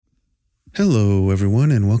Hello, everyone,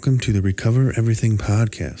 and welcome to the Recover Everything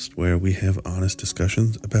podcast, where we have honest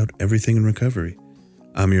discussions about everything in recovery.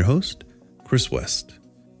 I'm your host, Chris West.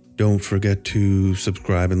 Don't forget to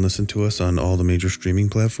subscribe and listen to us on all the major streaming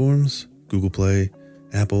platforms, Google Play,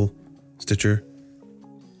 Apple, Stitcher.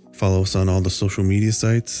 Follow us on all the social media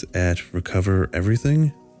sites at Recover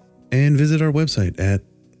Everything, and visit our website at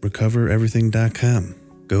recovereverything.com.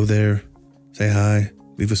 Go there, say hi,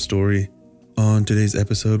 leave a story. On today's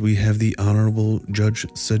episode, we have the Honorable Judge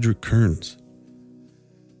Cedric Kearns.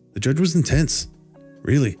 The judge was intense,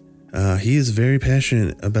 really. He is very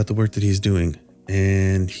passionate about the work that he's doing,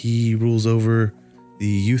 and he rules over the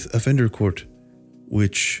Youth Offender Court,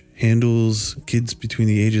 which handles kids between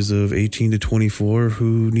the ages of 18 to 24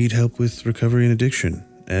 who need help with recovery and addiction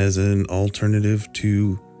as an alternative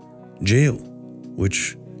to jail,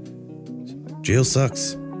 which jail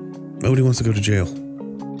sucks. Nobody wants to go to jail.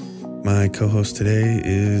 My co-host today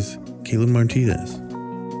is Caitlin Martinez.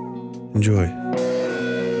 Enjoy.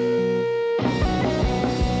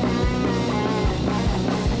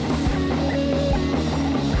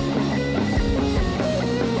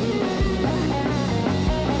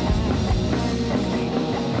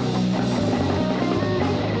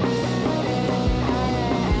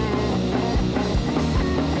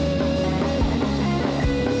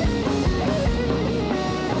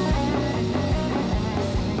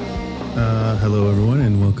 Hello, everyone,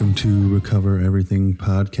 and welcome to Recover Everything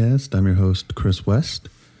podcast. I'm your host, Chris West.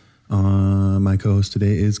 My co-host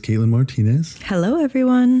today is Caitlin Martinez. Hello,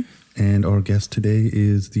 everyone. And our guest today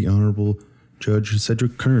is the Honorable Judge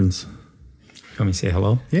Cedric Kearns. Let me say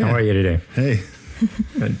hello. Yeah. How are you today? Hey.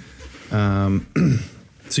 Good.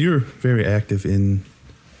 So you're very active in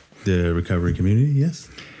the recovery community, yes?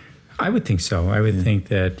 I would think so. I would think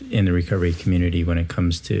that in the recovery community, when it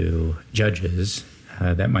comes to judges,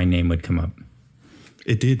 that my name would come up.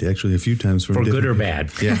 It did, actually, a few times. For good or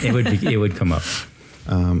bad. Yeah. It would come up.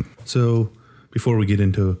 So before we get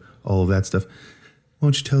into all of that stuff, why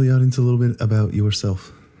don't you tell the audience a little bit about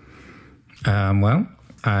yourself? Well,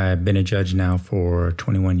 I've been a judge now for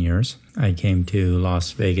 21 years. I came to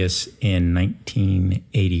Las Vegas in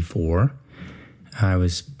 1984. I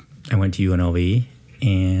went to UNLV,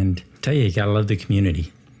 and tell you gotta love the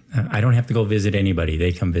community. I don't have to go visit anybody.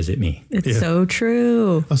 They come visit me. It's so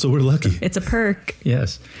true. Oh, so we're lucky. It's a perk.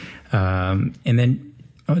 Yes. And then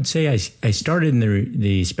I would say I started in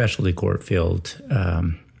the specialty court field, I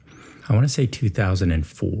want to say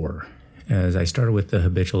 2004, as I started with the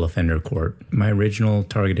habitual offender court. My original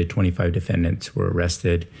targeted 25 defendants were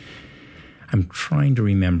arrested. I'm trying to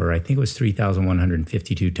remember. I think it was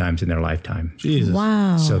 3,152 times in their lifetime. Jesus.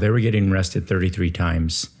 Wow. So they were getting arrested 33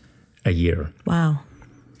 times a year. Wow.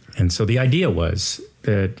 And so the idea was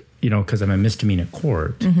that, because I'm a misdemeanor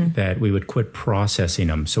court, that we would quit processing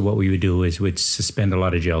them. So what we would do is we'd suspend a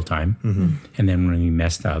lot of jail time. And then when we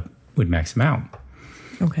messed up, we'd max them out.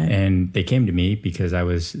 Okay. And they came to me because I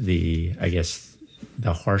was the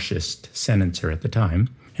harshest sentencer at the time.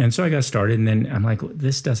 And so I got started, and then I'm like,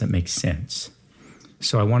 this doesn't make sense.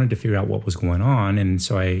 So I wanted to figure out what was going on. And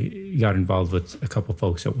so I got involved with a couple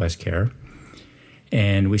folks at WestCare.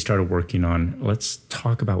 And we started working on, let's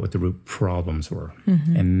talk about what the root problems were.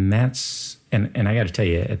 And that's, and I got to tell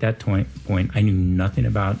you, at that point, I knew nothing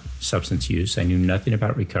about substance use. I knew nothing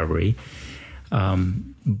about recovery.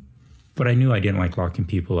 But I knew I didn't like locking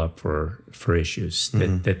people up for issues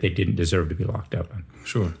that they didn't deserve to be locked up on.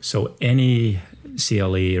 Sure. So any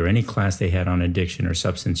CLE or any class they had on addiction or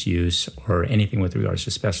substance use or anything with regards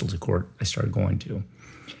to specialty court, I started going to.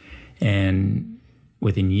 And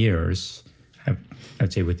within years,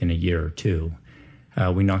 I'd say within a year or two,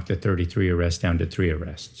 we knocked the 33 arrests down to 3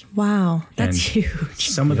 arrests. Wow. That's And huge.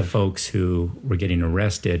 Some of the folks who were getting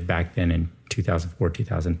arrested back then in 2004,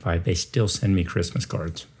 2005, they still send me Christmas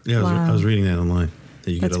cards. Yeah, Wow. I was reading that online,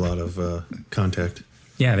 that you That's get a lot of contact.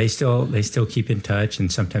 Yeah, they still keep in touch,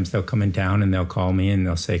 and sometimes they'll come in town and they'll call me and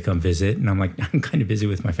they'll say, come visit. And I'm like, I'm kind of busy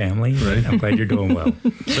with my family. Right. I'm glad you're doing well.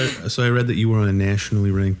 So I read that you were on a nationally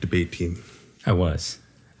ranked debate team. I was.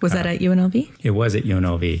 Was that at UNLV? It was at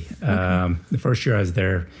UNLV. The first year I was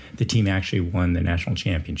there, the team actually won the national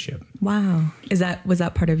championship. Wow. Was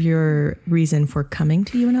that part of your reason for coming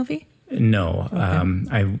to UNLV? No.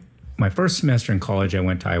 Okay. My first semester in college, I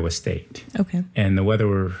went to Iowa State. Okay. And the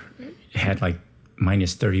weather had like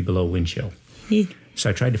minus 30 below wind chill. So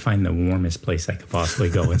I tried to find the warmest place I could possibly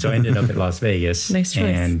go. And so I ended up at Las Vegas. Nice choice.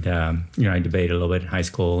 And, I debated a little bit in high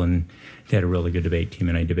school, and they had a really good debate team,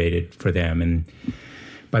 and I debated for them. And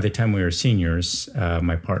by the time we were seniors,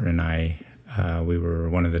 my partner and I, we were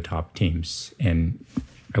one of the top teams. And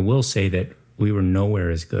I will say that we were nowhere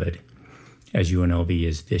as good as UNLV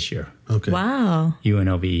is this year. Okay. Wow.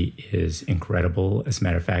 UNLV is incredible. As a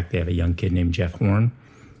matter of fact, they have a young kid named Jeff Horn.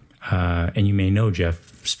 And you may know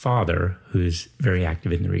Jeff's father, who's very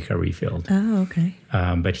active in the recovery field. Oh, okay.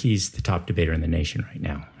 But he's the top debater in the nation right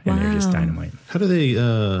now. And they're just Wow. dynamite. How do they,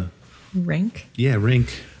 Rank?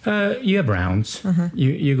 rank? You have rounds.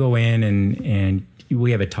 You go in and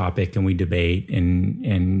we have a topic and we debate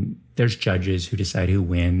and there's judges who decide who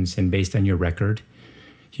wins, and based on your record,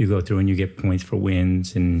 you go through and you get points for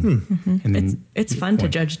wins and then It's fun to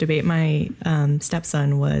judge debate. My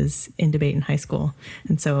stepson was in debate in high school,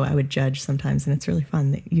 and so I would judge sometimes, and it's really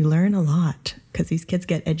fun. You learn a lot because these kids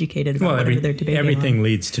get educated about whatever they're debating everything on.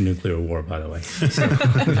 leads to nuclear war, by the way. So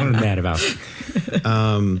what I'm mad about.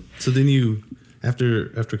 So then you,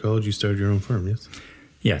 after college, you started your own firm, yes?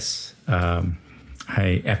 Yes.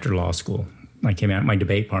 I after law school, I came out, my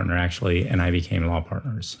debate partner actually, and I became law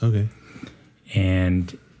partners. Okay.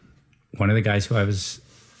 And one of the guys who I was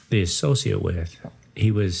the associate with,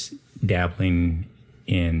 he was dabbling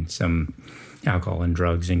in some alcohol and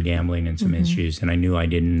drugs and gambling and some issues, and I knew I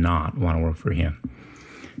did not want to work for him.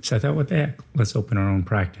 So I thought, what the heck, let's open our own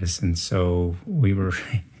practice. And so we were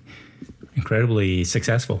incredibly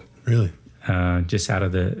successful. Really? Just out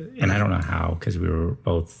of and I don't know how, because we were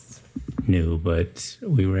both new, but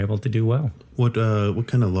we were able to do well. What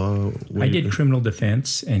kind of law? I did criminal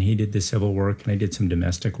defense, and he did the civil work, and I did some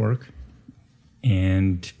domestic work.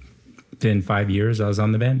 And within 5 years, I was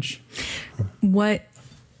on the bench. What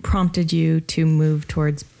prompted you to move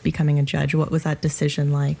towards becoming a judge? What was that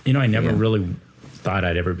decision like? You know, I never really thought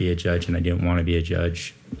I'd ever be a judge, and I didn't want to be a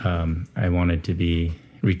judge. I wanted to be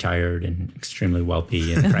retired and extremely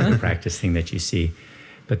wealthy in the private practice thing that you see.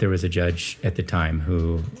 But there was a judge at the time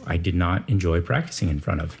who I did not enjoy practicing in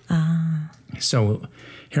front of. So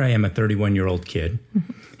here I am, a 31-year-old kid.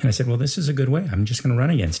 And I said, well, this is a good way. I'm just going to run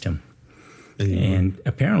against him. And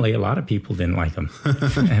apparently a lot of people didn't like him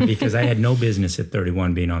because I had no business at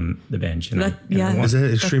 31 being on the bench. And Is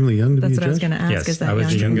that extremely young to be a judge? That's what I was going to ask. Yes, is that I was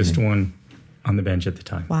young? the youngest one on the bench at the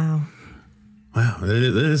time. Wow. Wow, that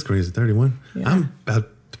is crazy. 31. Yeah. I'm about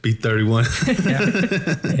to be 31.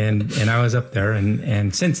 And I was up there.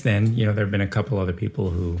 And since then, you know, there have been a couple other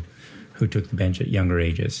people who took the bench at younger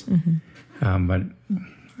ages. But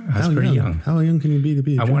I was pretty young. How young can you be to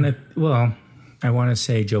be a judge? I want to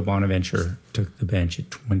say Joe Bonaventure took the bench at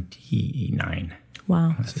 29.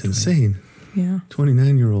 Wow. That's insane. Yeah.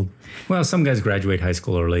 29-year-old. Well, some guys graduate high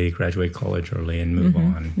school early, graduate college early, and move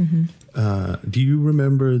on. Do you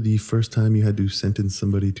remember the first time you had to sentence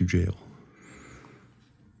somebody to jail?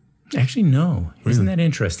 Actually, no. Isn't that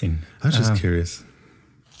interesting? I was just curious.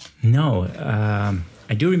 No.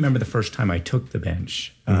 I do remember the first time I took the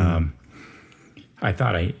bench. I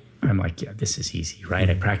thought I'm like, yeah, this is easy, right?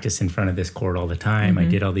 I practiced in front of this court all the time. I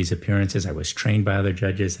did all these appearances. I was trained by other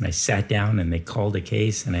judges, and I sat down and they called a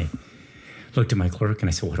case, and I looked at my clerk and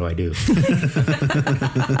I said, what do I do? She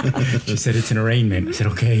said, it's an arraignment. I said,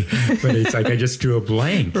 okay. But it's like I just drew a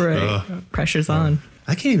blank. Right. Pressure's on.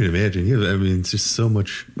 I can't even imagine. I mean, it's just so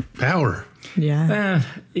much power. Yeah.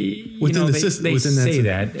 Within the system, they within that say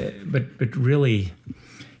system. that, but really,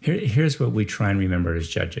 here's what we try and remember as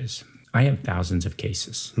judges. I have thousands of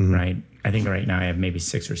cases, right? I think right now I have maybe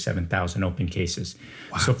 6,000 or 7,000 open cases.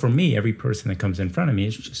 Wow. So for me, every person that comes in front of me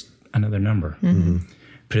is just another number.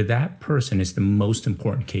 But that person is the most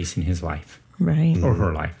important case in his life, Right. or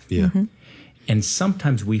her life. Yeah. And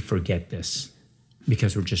sometimes we forget this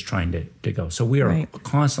because we're just trying to go. So we are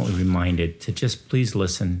constantly reminded to just please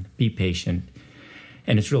listen, be patient.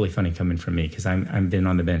 And it's really funny coming from me because I've been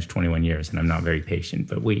on the bench 21 years and I'm not very patient.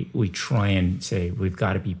 But we try and say we've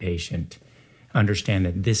got to be patient, understand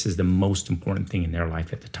that this is the most important thing in their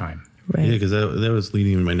life at the time. Right. Yeah, because that was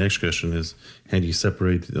leading into my next question is, how do you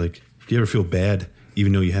separate, like, do you ever feel bad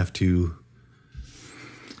even though you have to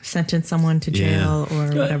Sentence someone to jail or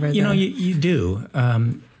whatever. You know, you do.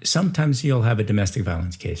 Sometimes you'll have a domestic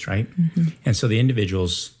violence case, right? And so the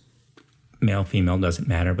individual's male, female, doesn't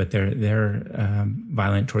matter, but they're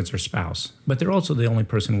violent towards their spouse. But they're also the only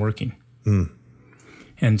person working.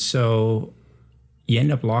 And so you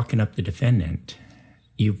end up locking up the defendant.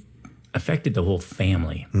 You've affected the whole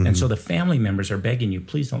family. And so the family members are begging you,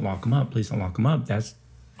 please don't lock them up, please don't lock them up.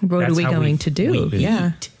 What are we how going to do? we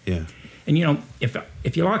Yeah. eat. Yeah. And, you know,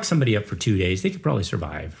 if you lock somebody up for 2 days, they could probably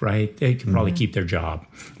survive, right? They could probably keep their job.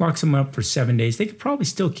 Lock someone up for 7 days, they could probably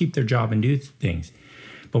still keep their job and do things.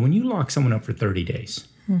 But when you lock someone up for 30 days,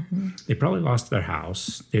 they probably lost their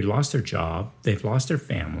house, they lost their job, they've lost their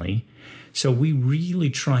family. So we really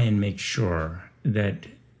try and make sure that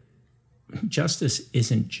justice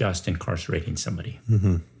isn't just incarcerating somebody.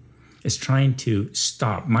 is trying to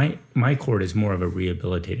stop. My court is more of a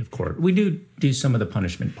rehabilitative court. We do some of the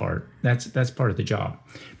punishment part. That's part of the job.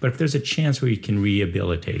 But if there's a chance where you can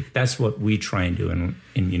rehabilitate, that's what we try and do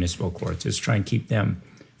in municipal courts, is try and keep them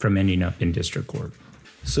from ending up in district court.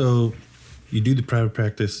 So you do the private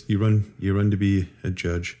practice, you run to be a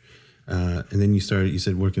judge, and then you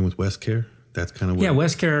said working with WestCare. That's kind of what... Yeah,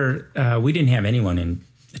 WestCare, we didn't have anyone in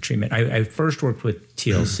the treatment. I first worked with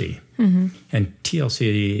TLC. Mm-hmm. And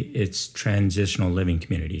TLC, it's transitional living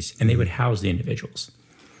communities, and they would house the individuals.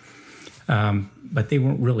 But they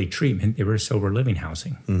weren't really treatment. They were sober living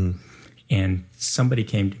housing. Mm-hmm. And somebody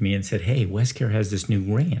came to me and said, hey, WestCare has this new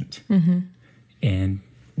grant. Mm-hmm. And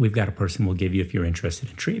we've got a person we'll give you if you're interested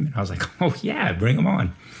in treatment. I was like, oh, yeah, bring them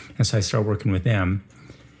on. And so I started working with them.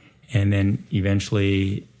 And then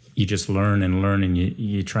eventually you just learn, and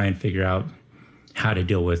you try and figure out how to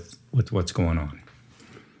deal with what's going on.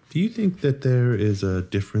 Do you think that there is a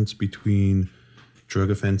difference between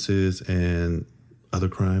drug offenses and other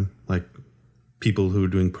crime? Like people who are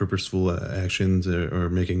doing purposeful actions or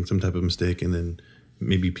making some type of mistake, and then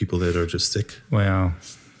maybe people that are just sick? Well,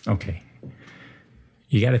 okay.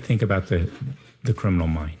 You got to think about the criminal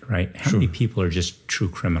mind, right? How many people are just true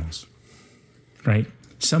criminals, right?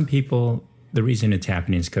 Some people, the reason it's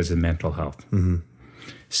happening is because of mental health. Mm-hmm.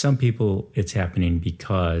 Some people, it's happening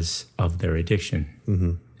because of their addiction.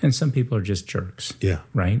 Mm-hmm. And some people are just jerks. Yeah.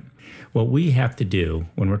 Right? What we have to do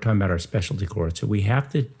when we're talking about our specialty courts, we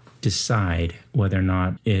have to decide whether or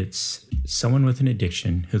not it's someone with an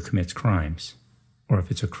addiction who commits crimes, or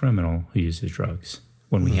if it's a criminal who uses drugs,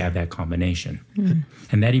 when we have that combination. Mm-hmm.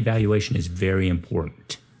 And that evaluation is very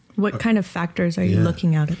important. What kind of factors are you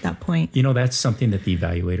looking at that point? That's something that the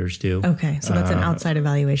evaluators do. Okay, so that's an outside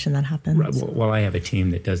evaluation that happens. Right, well, I have a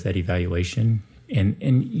team that does that evaluation,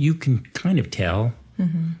 and you can kind of tell.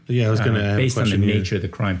 Mm-hmm. Yeah, I was going to add based on the nature of the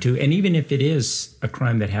crime too, and even if it is a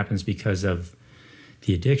crime that happens because of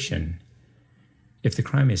the addiction, if the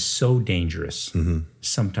crime is so dangerous, mm-hmm.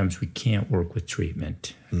 sometimes we can't work with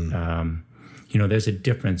treatment. Mm-hmm. There's a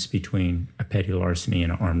difference between a petty larceny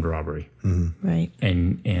and an armed robbery. Mm-hmm. Right.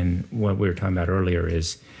 And what we were talking about earlier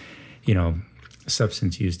is,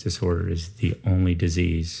 substance use disorder is the only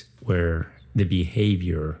disease where the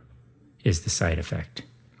behavior is the side effect.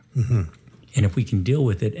 Mm-hmm. And if we can deal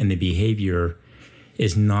with it and the behavior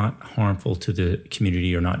is not harmful to the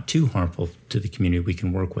community or not too harmful to the community, we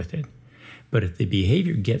can work with it. But if the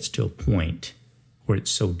behavior gets to a point where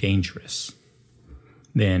it's so dangerous,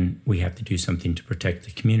 then we have to do something to protect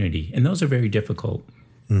the community. And those are very difficult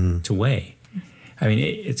to weigh. I mean,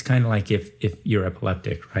 it's kind of like if you're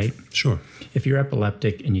epileptic, right? Sure. If you're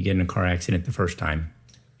epileptic and you get in a car accident the first time,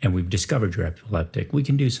 and we've discovered you're epileptic, we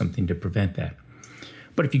can do something to prevent that.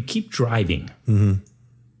 But if you keep driving,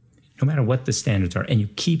 no matter what the standards are, and you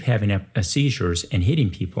keep having seizures and hitting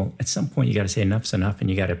people, at some point you got to say enough's enough, and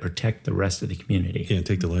you got to protect the rest of the community. Yeah,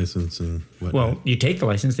 take the license and whatnot. Well, you take the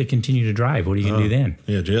license, they continue to drive. What are you going to do then?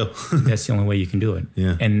 Yeah, jail. That's the only way you can do it.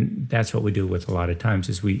 Yeah. And that's what we do with a lot of times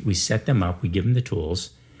is we set them up, we give them the tools,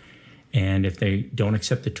 and if they don't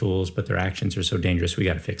accept the tools, but their actions are so dangerous, we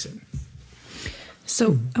got to fix it.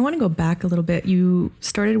 So I want to go back a little bit. You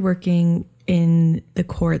started working in the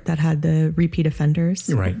court that had the repeat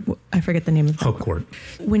offenders. Right. I forget the name of the Hope Court.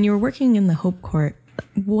 When you were working in the Hope Court,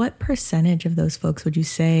 what percentage of those folks would you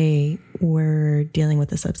say were dealing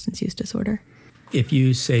with a substance use disorder? If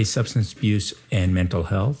you say substance abuse and mental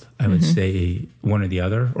health, I would say one or the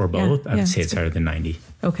other or both. I would say it's higher than 90.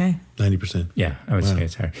 Okay. 90%. Yeah, I would say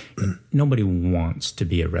it's higher. Nobody wants to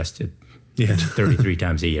be arrested 33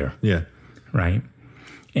 times a year. Yeah. Right?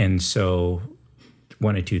 And so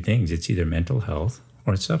one of two things, it's either mental health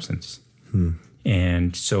or it's substance.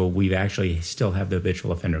 And so we've actually still have the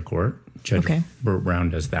habitual offender court. Judge Burt Brown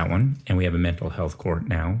does that one. And we have a mental health court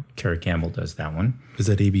now. Kara Campbell does that one. Is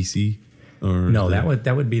that ABC? Or no,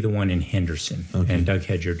 that would be the one in Henderson. Okay. And Doug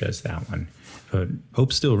Hedger does that one. But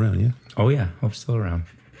Hope's still around, yeah? Oh, yeah. Hope's still around.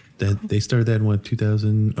 They started that in what,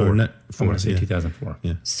 2000? Or not, I want to say 2004.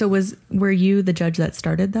 Yeah. So were you the judge that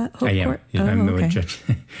started that Hope I am. Court? Yeah, I'm the judge.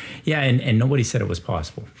 Yeah, and nobody said it was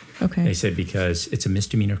possible. Okay. They said because it's a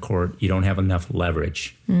misdemeanor court, you don't have enough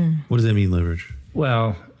leverage. What does that mean, leverage?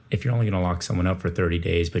 Well, if you're only going to lock someone up for 30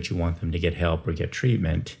 days, but you want them to get help or get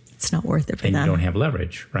treatment, it's not worth it for them. them. And you don't have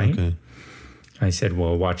leverage, right? Okay. I said,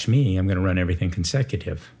 well, watch me. I'm going to run everything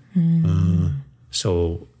consecutive.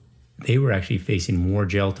 So they were actually facing more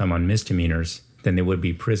jail time on misdemeanors than they would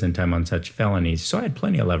be prison time on such felonies. So I had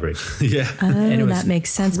plenty of leverage. Yeah. Oh, that makes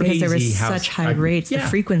sense because there was such high rates, the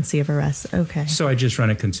frequency of arrests. Okay. So I just run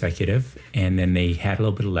it consecutive, and then they had a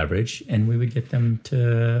little bit of leverage, and we would get them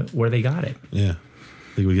to where they got it. Yeah.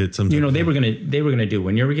 Like we get some. They were gonna do,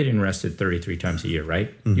 when you were getting arrested 33 times a year,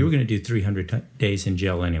 right? Mm-hmm. You were gonna do 300 days in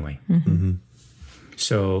jail anyway. Mm-hmm. Mm-hmm.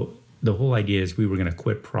 So the whole idea is we were gonna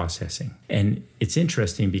quit processing. And it's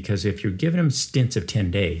interesting because if you're giving them stints of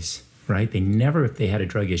 10 days, right? If they had a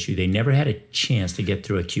drug issue, they never had a chance to get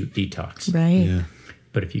through acute detox. Right. Yeah.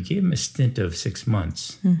 But if you gave them a stint of 6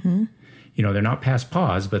 months, mm-hmm. They're not past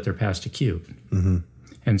pause, but they're past acute. Mm-hmm.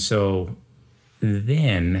 And so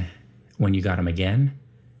then when you got them again,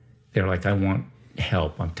 they're like, I want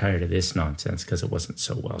help. I'm tired of this nonsense because it wasn't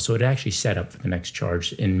so well. So it actually set up for the next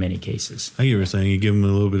charge in many cases. I hear you were saying you give them a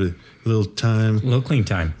little time. A little clean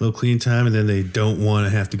time. And then they don't want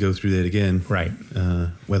to have to go through that again. Right.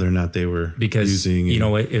 Whether or not they were using.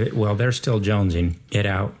 They're still jonesing. Get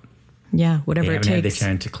out. Yeah, whatever it takes. They haven't had the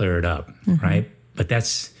chance to clear it up, mm-hmm. right?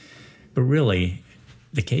 But really,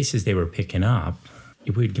 the cases they were picking up,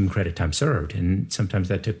 we'd give them credit time served, and sometimes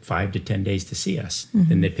that took 5 to 10 days to see us. Mm-hmm.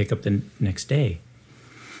 Then they'd pick up the next day.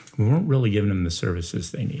 We weren't really giving them the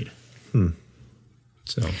services they need.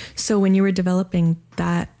 So when you were developing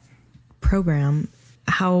that program,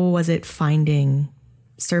 how was it finding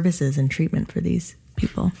services and treatment for these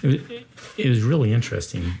people? It was really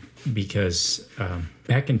interesting because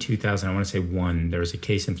back in 2000, I want to say there was a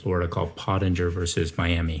case in Florida called Pottinger versus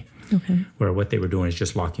Miami, where what they were doing is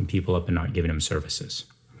just locking people up and not giving them services.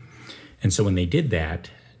 And so when they did that,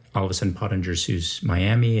 all of a sudden Pottinger sues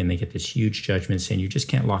Miami, and they get this huge judgment saying you just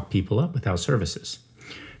can't lock people up without services.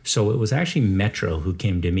 So it was actually Metro who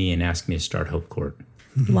came to me and asked me to start Hope Court.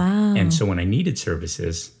 Wow. And so when I needed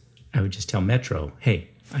services, I would just tell Metro, hey,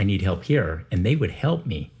 I need help here. And they would help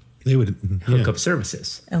me. They would hook up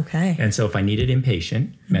services. Okay. And so if I needed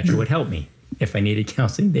inpatient, Metro would help me. If I needed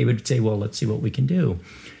counseling, they would say, well, let's see what we can do.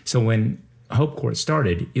 So when Hope Court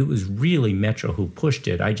started, it was really Metro who pushed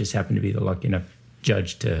it. I just happened to be the lucky enough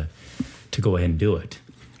judge to go ahead and do it.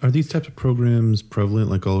 Are these types of programs prevalent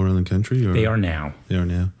like all around the country? Or? They are now. They are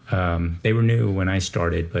now. They were new when I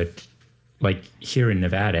started, but like here in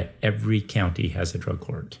Nevada, every county has a drug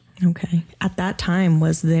court. Okay. At that time,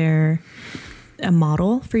 was there a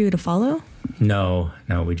model for you to follow? No,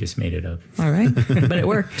 we just made it up. All right. But it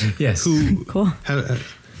worked. Yes. Cool. How'd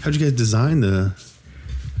you guys design the...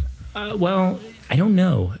 Well, I don't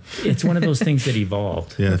know. It's one of those things that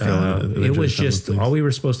evolved. It was just, all we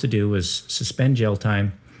were supposed to do was suspend jail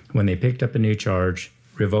time. When they picked up a new charge,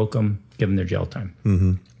 revoke them, give them their jail time.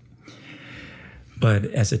 Mm-hmm. But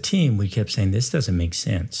as a team, we kept saying, this doesn't make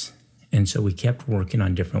sense. And so we kept working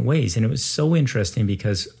on different ways. And it was so interesting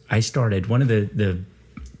because I started, one of the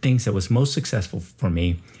things that was most successful for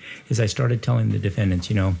me is I started telling the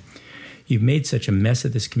defendants, you've made such a mess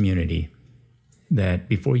of this community that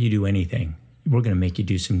before you do anything, we're going to make you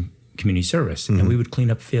do some community service. Mm-hmm. And we would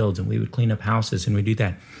clean up fields and we would clean up houses and we'd do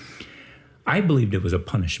that. I believed it was a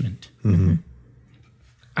punishment. Mm-hmm.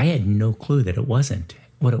 I had no clue that it wasn't.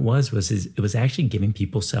 What it was it was actually giving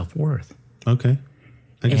people self-worth. Okay.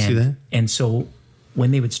 I can see that. And so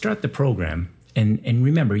when they would start the program, and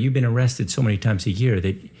remember, you've been arrested so many times a year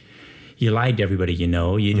that you lied to everybody you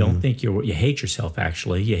know. You don't think you hate yourself,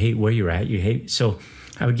 actually. You hate where you're at. So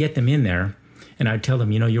I would get them in there, and I'd tell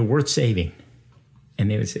them, you're worth saving. And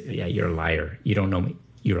they would say, yeah, you're a liar. You don't know me.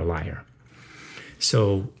 You're a liar.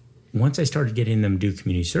 So once I started getting them to do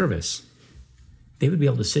community service, they would be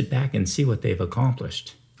able to sit back and see what they've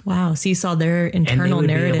accomplished. Wow. So you saw their internal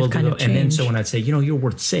narrative kind of change. And then so when I'd say, you're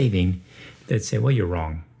worth saving, they'd say, well, you're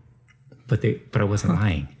wrong. But I wasn't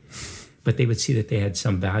lying. But they would see that they had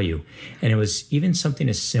some value. And it was even something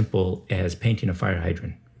as simple as painting a fire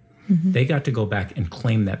hydrant. Mm-hmm. They got to go back and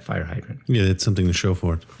claim that fire hydrant. Yeah, it's something to show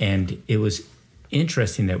for it. And it was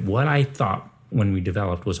interesting that what I thought when we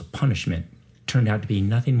developed was a punishment turned out to be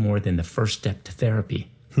nothing more than the first step to therapy.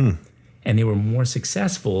 And they were more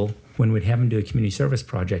successful when we'd have them do a community service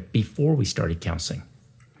project before we started counseling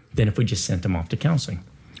than if we just sent them off to counseling.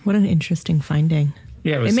 What an interesting finding.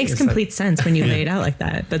 Yeah, it makes complete sense when you lay it out like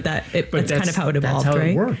that. But that's kind of how it evolved, that's how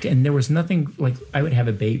right? It worked. And there was nothing like, I would have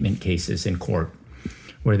abatement cases in court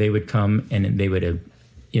where they would come and they would,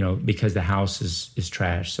 because the house is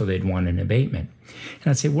trashed, so they'd want an abatement.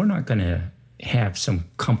 And I'd say, we're not going to have some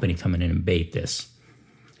company come in and abate this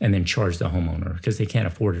and then charge the homeowner because they can't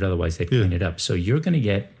afford it. Otherwise, they'd clean it up. So you're going to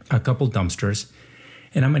get a couple dumpsters,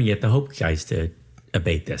 and I'm going to get the Hope guys to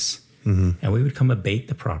abate this. Mm-hmm. And we would come abate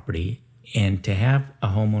the property, and to have a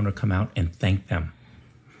homeowner come out and thank them.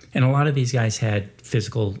 And a lot of these guys had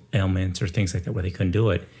physical ailments or things like that where they couldn't do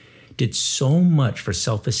it. Did so much for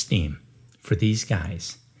self-esteem for these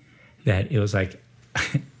guys that it was like,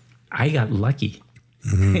 I got lucky.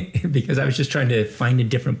 because I was just trying to find a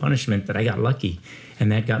different punishment, that I got lucky.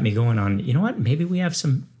 And that got me going on, you know what, maybe we have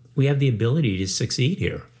the ability to succeed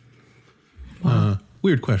here.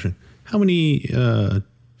 Weird question. How many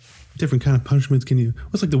different kind of punishments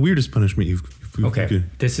what's like the weirdest punishment you've Okay,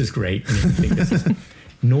 this is great. I think this is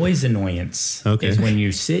noise annoyance. Okay. Is when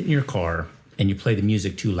you sit in your car and you play the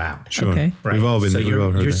music too loud. Sure. Okay. Right. We've all So heard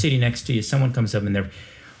you're that. sitting next to you. Someone comes up and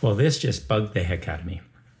this just bugged the heck out of me.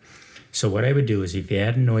 So what I would do is, if you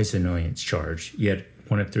had a noise annoyance charge, you had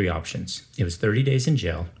one of three options. It was 30 days in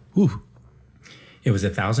jail. Ooh. It was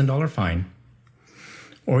 $1,000 fine,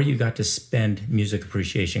 or you got to spend music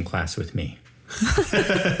appreciation class with me.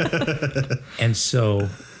 And so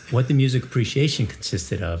what the music appreciation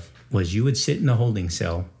consisted of was, you would sit in the holding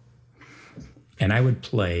cell and I would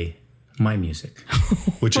play my music.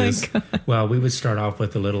 Which is? God. Well, we would start off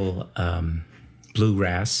with a little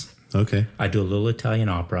bluegrass. Okay. I'd do a little Italian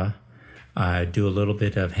opera. I'd do a little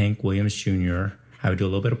bit of Hank Williams Jr. I would do a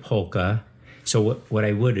little bit of polka. So what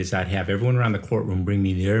I would is, I'd have everyone around the courtroom bring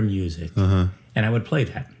me their music, and I would play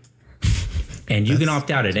that. And you can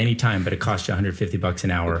opt out at any time, but it costs you $150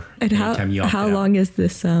 an hour. And anytime you opt how out. long is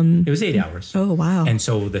this? It was 8 hours. Oh, wow. And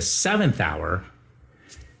so the 7th hour,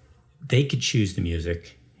 they could choose the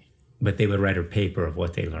music, but they would write a paper of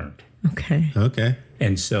what they learned. Okay. Okay.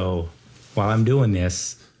 And so while I'm doing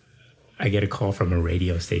this, I get a call from a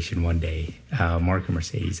radio station one day, Mark and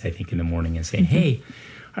Mercedes, I think, in the morning, and saying, hey,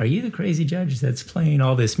 are you the crazy judge that's playing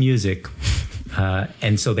all this music?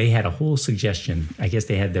 And so they had a whole suggestion. I guess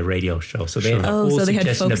they had the radio show. So they had a whole so they had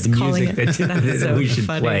suggestion folks of the calling music that so we should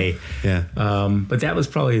funny. play. Yeah. But that was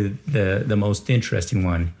probably the most interesting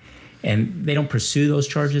one. And they don't pursue those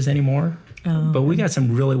charges anymore. But we got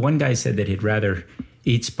one guy said that he'd rather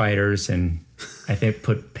eat spiders and I think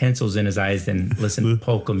put pencils in his eyes than listen to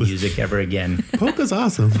polka music ever again. Polka's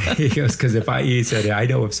awesome. He goes, because he said, I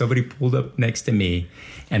know if somebody pulled up next to me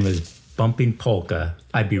and was bumping polka,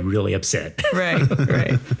 I'd be really upset. Right.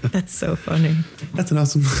 That's so funny. That's an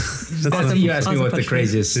awesome. You asked me what the punishment.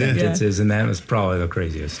 craziest sentence is, and that was probably the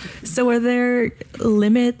craziest. So are there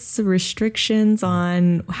limits, restrictions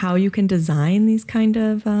on how you can design these kind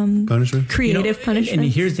of Punishment? creative punishments?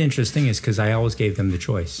 And here's the interesting is, because I always gave them the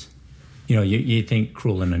choice. You think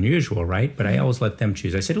cruel and unusual, right? But I always let them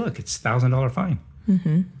choose. I said, look, it's $1,000 fine.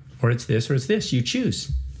 Or it's this or it's this. You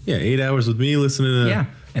choose. Yeah, 8 hours with me listening to Yeah.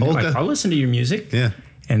 And they're polka. like, I'll listen to your music. Yeah.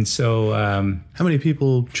 And so, How many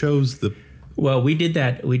people chose the? well, we did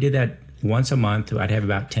that once a month. I'd have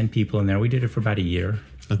about 10 people in there. We did it for about a year.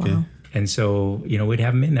 Okay. Wow. And so, we'd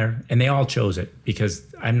have them in there, and they all chose it, because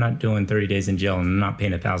I'm not doing 30 days in jail and I'm not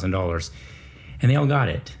paying $1,000. And they all got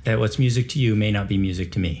it, that what's music to you may not be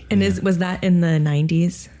music to me. And was that in the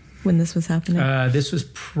 90s when this was happening? This was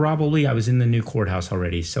probably, I was in the new courthouse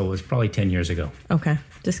already, so it was probably 10 years ago. Okay.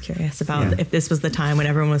 Just curious about if this was the time when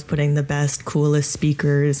everyone was putting the best, coolest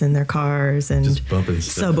speakers in their cars and Just bumping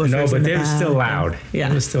stuff. subwoofers No, in but the they were back. still loud. Yeah.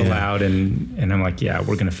 It was still loud, and I'm like, yeah,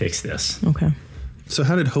 we're going to fix this. Okay. So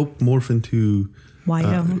how did Hope morph into Why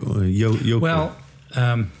no? Yo? Well,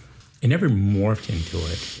 it never morphed into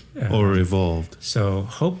it. Or evolved? So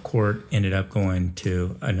Hope Court ended up going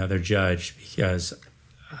to another judge because,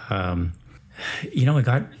 it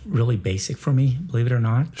got really basic for me, believe it or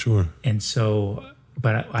not. Sure. And so,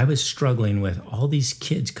 but I was struggling with all these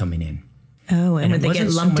kids coming in. Oh, and would it they get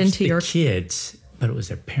wasn't lumped so much into the your... kids, but it was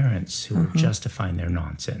their parents who were justifying their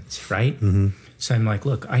nonsense, right? Mm-hmm. So I'm like,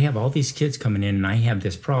 look, I have all these kids coming in and I have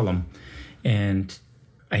this problem. And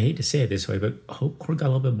I hate to say it this way, but Hope Court got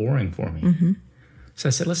a little bit boring for me. Mm-hmm. So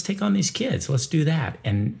I said, let's take on these kids. Let's do that.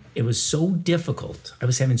 And it was so difficult. I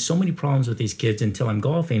was having so many problems with these kids until I'm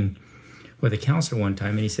golfing with a counselor one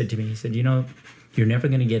time. And he said to me, you're never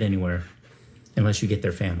going to get anywhere unless you get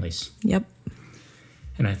their families. Yep.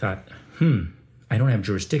 And I thought, I don't have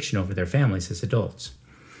jurisdiction over their families as adults.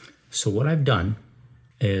 So what I've done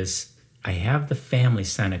is I have the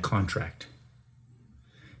families sign a contract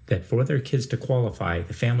that for their kids to qualify,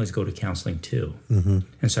 the families go to counseling too. Mm-hmm.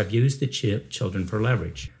 And so I've used the children for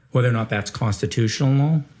leverage. Whether or not that's constitutional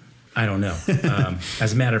law, I don't know.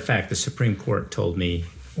 As a matter of fact, the Supreme Court told me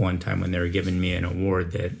one time when they were giving me an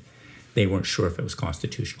award that they weren't sure if it was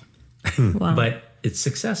constitutional. Wow. But it's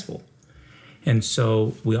successful. And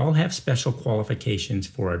so we all have special qualifications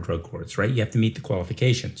for our drug courts, right? You have to meet the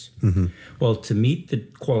qualifications. Mm-hmm. Well, to meet the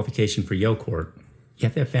qualification for Yo Court, you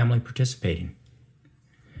have to have family participating.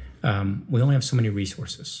 We only have so many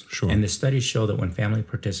resources. Sure. And the studies show that when family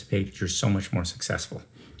participates, you're so much more successful.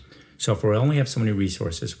 So if we only have so many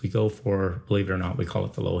resources, we go for, believe it or not, we call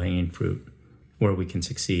it the low-hanging fruit, where we can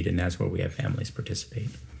succeed, and that's where we have families participate.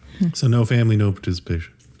 So no family, no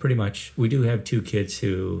participation. Pretty much. We do have 2 kids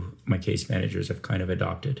who my case managers have kind of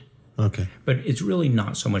adopted. Okay. But it's really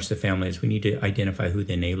not so much the family as we need to identify who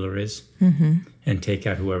the enabler is and take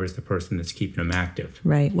out whoever's the person that's keeping them active.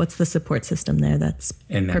 Right. What's the support system there that's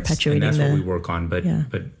perpetuating and that's what we work on. But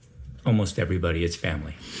almost everybody, it's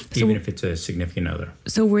family, even if it's a significant other.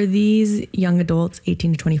 So were these young adults,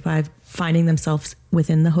 18 to 25, finding themselves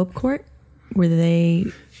within the Hope Court? Were they?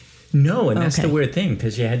 No, and that's the weird thing,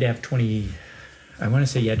 because you had to have 25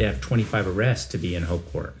 arrests to be in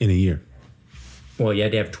Hope Court. In a year? Well, you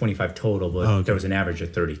had to have 25 total, but there was an average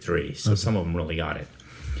of 33, so some of them really got it.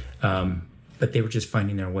 But they were just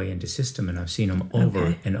finding their way into system, and I've seen them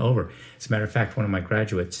over and over. As a matter of fact, one of my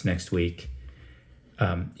graduates next week,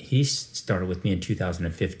 he started with me in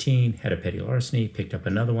 2015, had a petty larceny, picked up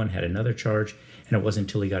another one, had another charge, and it wasn't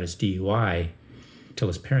until he got his DUI, till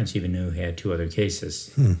his parents even knew he had 2 other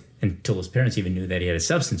cases, until his parents even knew that he had a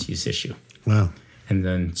substance use issue. Wow. And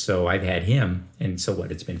then, so I've had him, and so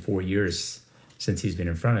it's been 4 years since he's been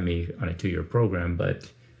in front of me on a 2-year program, but,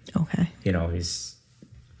 he's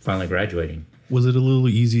finally graduating. Was it a little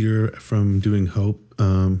easier from doing Hope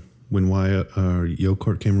when Wyatt or Yo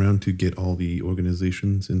Court came around to get all the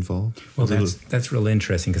organizations involved? Well, that's real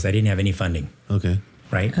interesting because I didn't have any funding. Okay.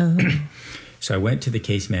 Right? So I went to the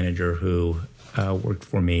case manager who worked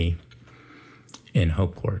for me in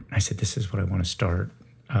Hope Court. I said, this is what I want to start,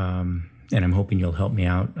 and I'm hoping you'll help me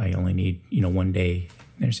out. I only need, 1 day.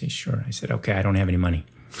 And they say, sure. I said, okay, I don't have any money.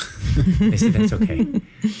 They said, that's okay.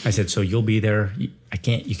 I said, so you'll be there.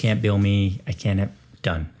 You can't bill me. I can't have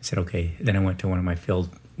done. I said, okay. Then I went to one of my field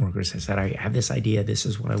workers. I said, I have this idea. This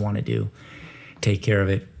is what I want to do. Take care of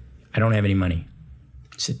it. I don't have any money.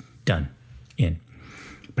 I said, done. In.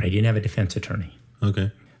 But I didn't have a defense attorney.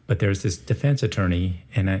 Okay. But there's this defense attorney,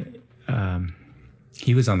 and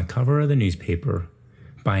he was on the cover of the newspaper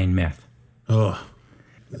buying meth. Oh,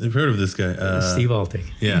 I've heard of this guy. Steve Altig.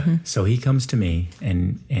 Yeah. So he comes to me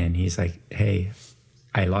and he's like, hey,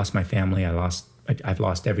 I lost my family. I've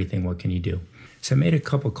lost everything. What can you do? So I made a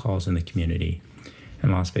couple calls in the community,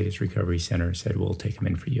 and Las Vegas Recovery Center said, we'll take him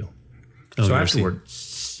in for you. LVRC. So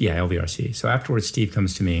afterwards, LVRC. So afterwards, Steve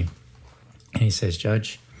comes to me and he says,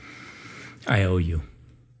 Judge, I owe you.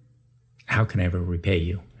 How can I ever repay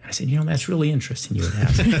you? I said, that's really interesting you would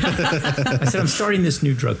ask. I said, I'm starting this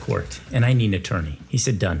new drug court, and I need an attorney. He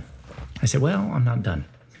said, done. I said, well, I'm not done.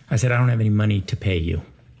 I said, I don't have any money to pay you.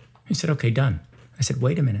 He said, okay, done. I said,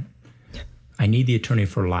 wait a minute. I need the attorney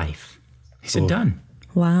for life. He said, done.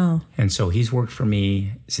 Wow. And so he's worked for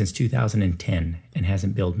me since 2010 and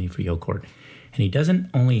hasn't billed me for Yo Court. And he doesn't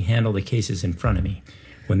only handle the cases in front of me.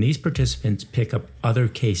 When these participants pick up other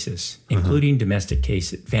cases, including domestic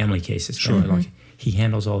cases, family cases, he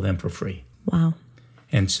handles all of them for free. Wow.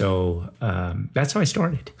 And so that's how I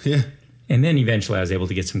started. Yeah. And then eventually I was able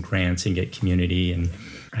to get some grants and get community. And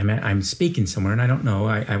I'm speaking somewhere, and I don't know.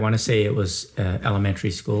 I want to say it was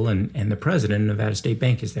elementary school, and the president of Nevada State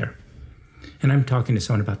Bank is there. And I'm talking to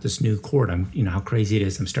someone about this new court. how crazy it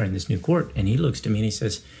is. I'm starting this new court. And he looks to me and he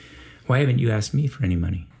says, why haven't you asked me for any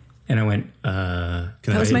money? And I went, that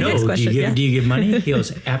was my next question. Do you give money? He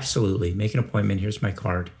goes, absolutely. Make an appointment. Here's my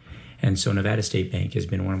card. And so Nevada State Bank has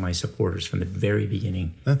been one of my supporters from the very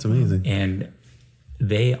beginning. That's amazing. And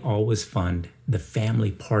they always fund the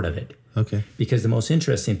family part of it. Okay. Because the most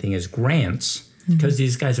interesting thing is grants, because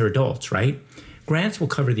these guys are adults, right? Grants will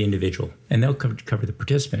cover the individual, and they'll cover the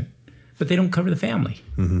participant, but they don't cover the family.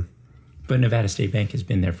 Mm-hmm. But Nevada State Bank has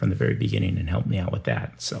been there from the very beginning and helped me out with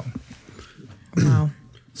that. So, wow.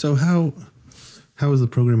 So how has the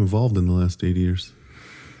program evolved in the last 8 years?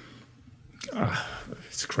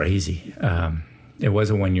 It's crazy. It was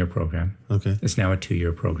a 1-year program. Okay. It's now a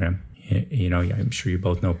 2-year program. I'm sure you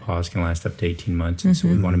both know pause can last up to 18 months, and so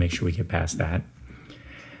we want to make sure we get past that.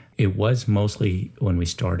 It was mostly, when we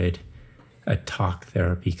started, a talk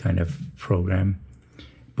therapy kind of program.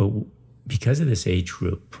 But because of this age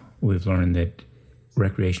group, we've learned that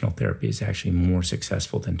recreational therapy is actually more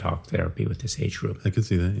successful than talk therapy with this age group. I could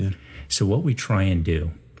see that, yeah. So what we try and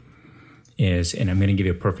do is, and I'm going to give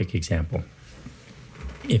you a perfect example.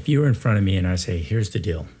 If you're in front of me and I say, here's the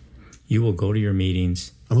deal. You will go to your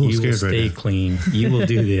meetings. I'm a little scared scared right now. Stay clean. You will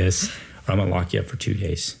do this, or I'm going to lock you up for 2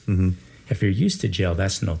 days. Mm-hmm. If you're used to jail,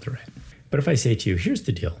 that's no threat. But if I say to you, here's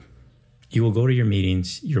the deal. You will go to your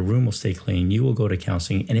meetings. Your room will stay clean. You will go to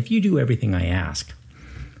counseling. And if you do everything I ask,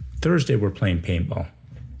 Thursday we're playing paintball,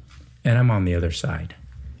 and I'm on the other side.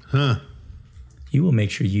 Huh. You will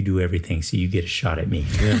make sure you do everything so you get a shot at me.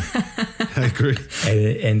 Yeah, I agree.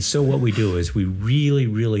 And so what we do is we really,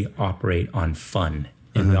 really operate on fun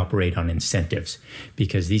and we operate on incentives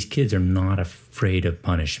because these kids are not afraid of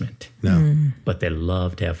punishment. No. But they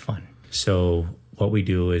love to have fun. So what we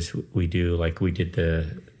do is we did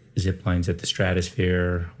the zip lines at the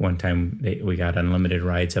Stratosphere. One time we got unlimited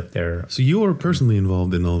rides up there. So you are personally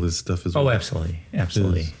involved in all this stuff as well? Oh,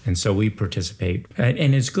 absolutely. And so we participate,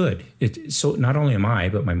 and it's good. So not only am I,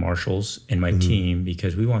 but my marshals and my team,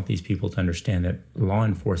 because we want these people to understand that law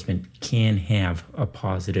enforcement can have a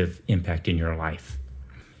positive impact in your life.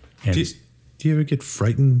 And do you ever get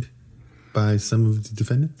frightened by some of the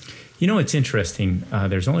defendants? You know, it's interesting.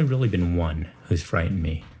 There's only really been one who's frightened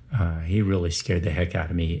me. He really scared the heck out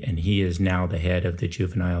of me, and he is now the head of the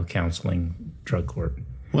juvenile counseling drug court.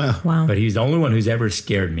 Wow. But he's the only one who's ever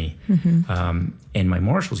scared me. And my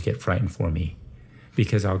marshals get frightened for me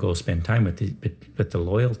because I'll go spend time with but the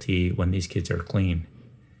loyalty when these kids are clean,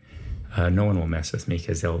 no one will mess with me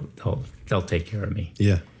because they'll take care of me.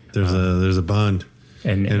 Yeah, there's a bond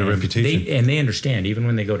and a reputation. They understand. Even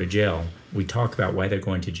when they go to jail, we talk about why they're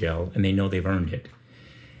going to jail, and they know they've earned it.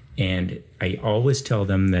 And I always tell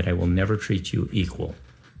them that I will never treat you equal,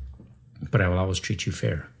 but I will always treat you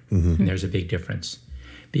fair. And there's a big difference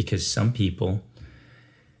because some people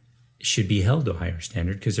should be held to a higher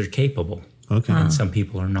standard because they're capable. Okay. And some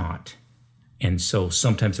people are not. And so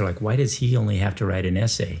sometimes they're like, why does he only have to write an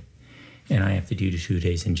essay and I have to do 2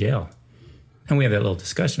 days in jail? And we have that little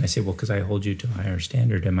discussion. I say, well, because I hold you to a higher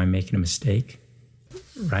standard. Am I making a mistake?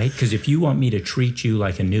 Right? Because if you want me to treat you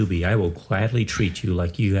like a newbie, I will gladly treat you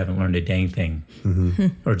like you haven't learned a dang thing.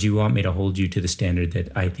 Or do you want me to hold you to the standard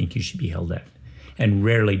that I think you should be held at? And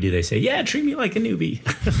rarely do they say, yeah, treat me like a newbie.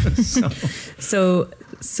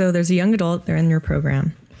 So there's a young adult, they're in your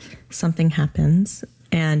program. Something happens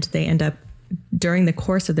and they end up, during the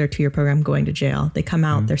course of their 2-year program, going to jail. They come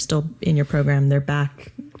out, they're still in your program, they're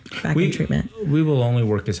back in treatment. We will only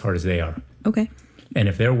work as hard as they are. Okay. And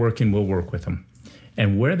if they're working, we'll work with them.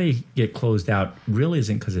 And where they get closed out really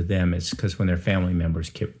isn't because of them. It's because when their family members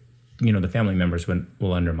the family members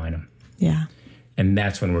will undermine them. Yeah. And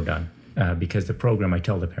that's when we're done. Because the program, I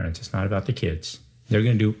tell the parents, it's not about the kids. They're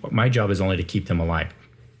going to do, my job is only to keep them alive.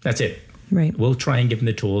 That's it. Right. We'll try and give them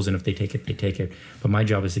the tools, and if they take it, they take it. But my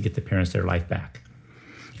job is to get the parents their life back.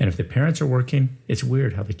 And if the parents are working, it's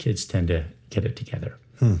weird how the kids tend to get it together.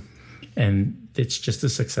 And it's just a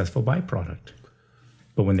successful byproduct.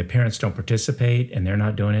 But when the parents don't participate and they're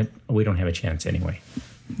not doing it, we don't have a chance anyway.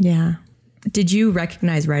 Yeah. Did you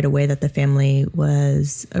recognize right away that the family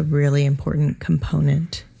was a really important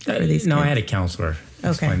component for these kids? I had a counselor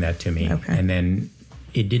explain that to me. Okay. And then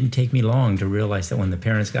it didn't take me long to realize that when the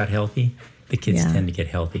parents got healthy, the kids tend to get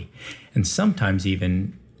healthy. And sometimes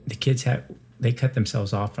even the kids they cut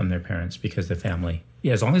themselves off from their parents because the family,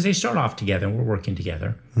 as long as they start off together and we're working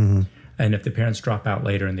together. And if the parents drop out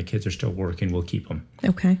later and the kids are still working, we'll keep them.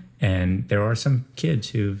 Okay. And there are some kids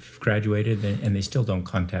who've graduated and they still don't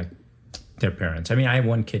contact their parents. I mean, I have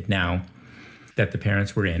one kid now that the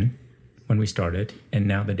parents were in when we started, and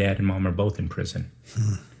now the dad and mom are both in prison.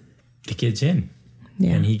 The kid's in,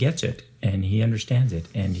 and he gets it, and he understands it,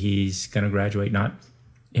 and he's going to graduate.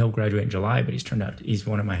 He'll graduate in July, but he's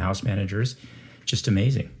one of my house managers. Just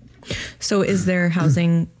amazing. So is there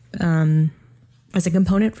housing as a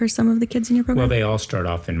component for some of the kids in your program? Well, they all start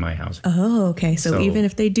off in my house. Oh, okay. So even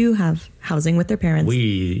if they do have housing with their parents.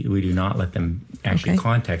 We do not let them actually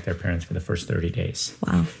contact their parents for the first 30 days.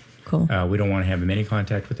 Wow. Cool. We don't want to have any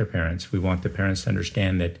contact with their parents. We want the parents to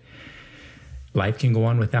understand that life can go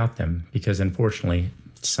on without them because, unfortunately,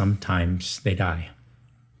 sometimes they die.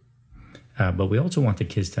 But we also want the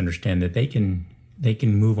kids to understand that they can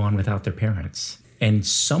move on without their parents. And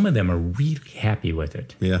some of them are really happy with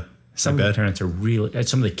it. Yeah. Some of the parents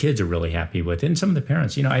some of the kids are really happy with it. And some of the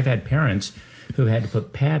parents, I've had parents who had to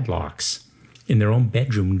put padlocks in their own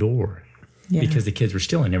bedroom door because the kids were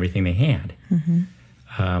stealing everything they had.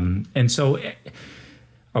 And so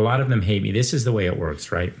a lot of them hate me. This is the way it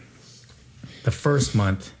works, right? The first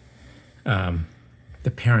month,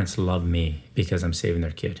 the parents love me because I'm saving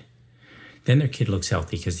their kid. Then their kid looks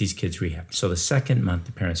healthy because these kids rehab. So the second month,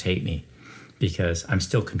 the parents hate me because I'm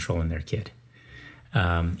still controlling their kid.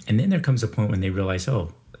 And then there comes a point when they realize,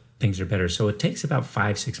 things are better. So it takes about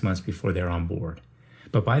 5-6 months before they're on board.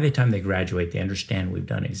 But by the time they graduate, they understand we've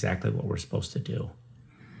done exactly what we're supposed to do.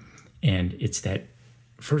 And it's that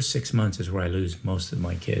first 6 months is where I lose most of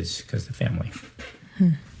my kids because of the family.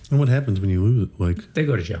 And what happens when you lose it? They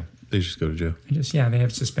go to jail. They just go to jail. They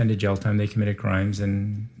have suspended jail time. They committed crimes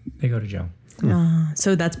and they go to jail.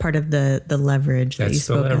 So that's part of the leverage that you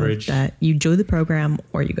spoke of, that you do the program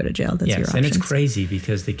or you go to jail. That's your options. And it's crazy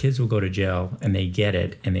because the kids will go to jail and they get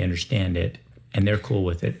it and they understand it and they're cool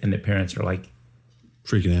with it. And the parents are like,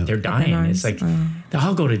 Freaking out. They're dying. arms. It's like,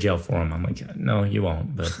 I'll go to jail for them. I'm like, no, you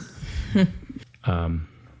won't. But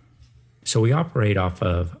so we operate off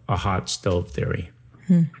of a hot stove theory.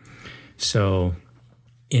 So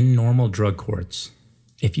in normal drug courts,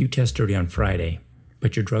 if you test dirty on Friday,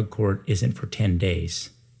 but your drug court isn't for 10 days,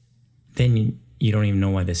 then you don't even know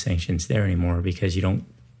why the sanction's there anymore because you don't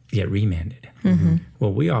get remanded.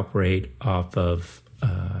 Well, we operate off of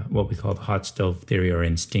what we call the hot stove theory or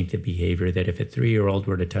instinctive behavior, that if a 3-year-old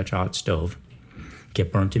were to touch a hot stove,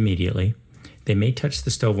 get burnt immediately, they may touch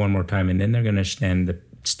the stove one more time and then they're going to understand the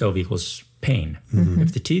stove equals pain.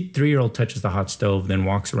 If the 3-year-old touches the hot stove, then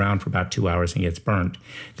walks around for about 2 hours and gets burnt,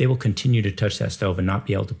 they will continue to touch that stove and not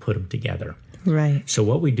be able to put them together. Right. So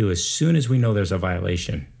what we do, as soon as we know there's a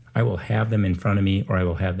violation, I will have them in front of me or I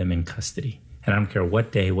will have them in custody. And I don't care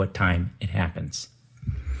what day, what time it happens.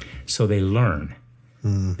 So they learn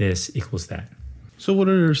this equals that. So what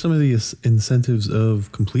are some of the incentives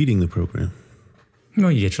of completing the program?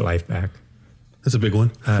 You get your life back. That's a big one.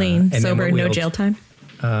 Clean, and then sober, what we no also- jail time.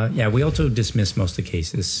 Yeah, we also dismiss most of the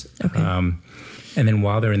cases. Okay. And then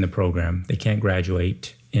while they're in the program, they can't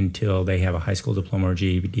graduate until they have a high school diploma or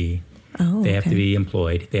GED. Oh, They have to okay. be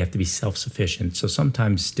employed. They have to be self-sufficient. So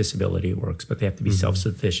sometimes disability works, but they have to be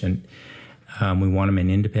self-sufficient. We want them in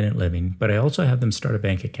independent living. But I also have them start a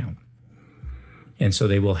bank account. And so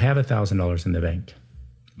they will have $1,000 in the bank.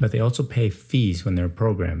 But they also pay fees when they're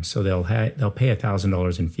programmed. So they'll pay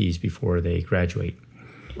 $1,000 in fees before they graduate.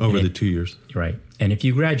 Over the 2 years. Right. And if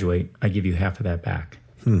you graduate, I give you half of that back.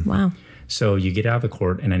 Wow. So you get out of the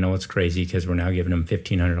court, and I know it's crazy because we're now giving them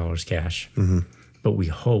 $1,500 cash. But we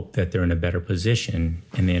hope that they're in a better position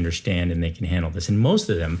and they understand and they can handle this. And most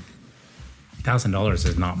of them, $1,000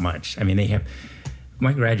 is not much. I mean,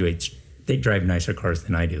 my graduates, they drive nicer cars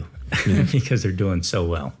than I do because they're doing so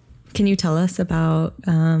well. Can you tell us about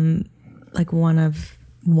it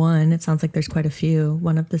sounds like there's quite a few,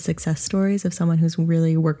 one of the success stories of someone who's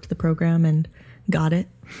really worked the program and got it?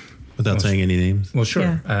 Without saying any names. Well, sure.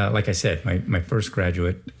 Yeah. Like I said, my first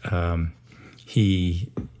graduate,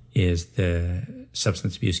 he is the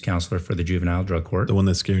substance abuse counselor for the juvenile drug court. The one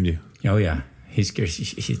that scared you. Oh, yeah. He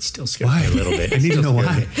still scares Why? me a little bit. I need to know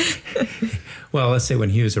why. Well, let's say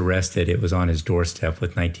when he was arrested, it was on his doorstep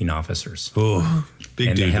with 19 officers. Oh, big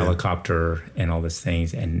And dude. the man. helicopter and all these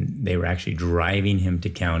things. And they were actually driving him to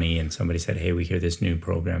county. And somebody said, hey, we hear this new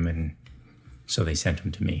program. And so they sent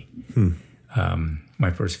him to me.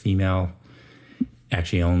 My first female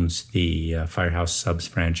actually owns the Firehouse Subs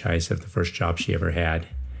franchise of the first job she ever had.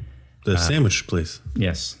 The sandwich place.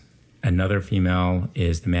 Yes. Another female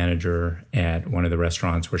is the manager at one of the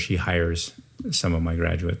restaurants where she hires some of my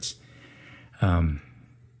graduates.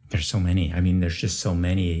 There's so many. I mean, there's just so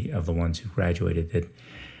many of the ones who graduated that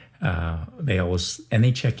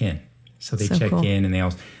they check in. So they So check cool. in and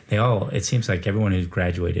they all, it seems like everyone who's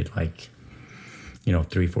graduated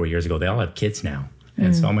 3-4 years ago, they all have kids now.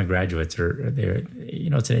 And so all my graduates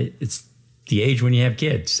it's the age when you have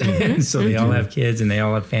kids. So they all have kids and they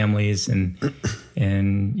all have families and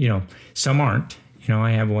some aren't.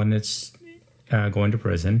 I have one that's going to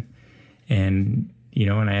prison and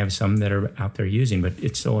I have some that are out there using, but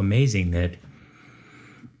it's so amazing that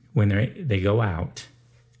when they go out,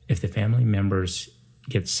 if the family members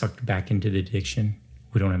get sucked back into the addiction,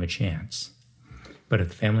 we don't have a chance. But if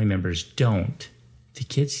the family members don't, the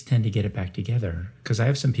kids tend to get it back together. Because I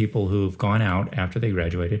have some people who've gone out after they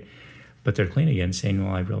graduated, but they're clean again, saying,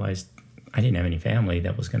 well, I realized I didn't have any family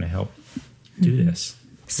that was going to help do this.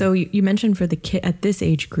 So you mentioned for the kid at this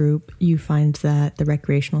age group, you find that the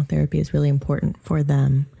recreational therapy is really important for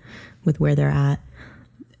them with where they're at.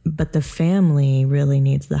 But the family really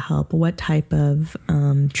needs the help. What type of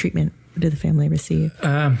treatment do the family receive?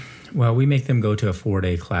 Well, we make them go to a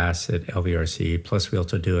 4-day class at LVRC. Plus, we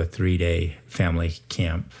also do a 3-day family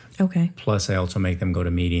camp. Okay. Plus, I also make them go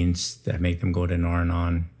to meetings that make them go to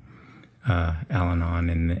Nar-Anon, Al-Anon,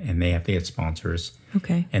 and they have to get sponsors.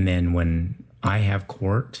 Okay. And then when I have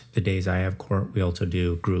court, the days I have court, we also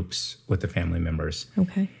do groups with the family members.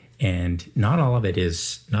 Okay. And some of it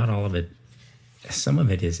is,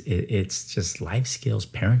 it's just life skills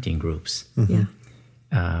parenting groups. Yeah.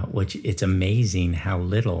 Which it's amazing how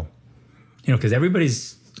little, because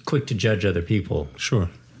everybody's quick to judge other people. Sure.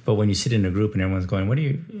 But when you sit in a group and everyone's going, what do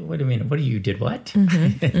you mean? What do you did what?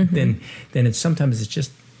 Then it's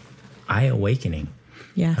just eye awakening.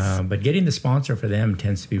 Yes. But getting the sponsor for them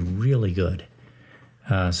tends to be really good.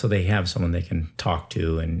 So they have someone they can talk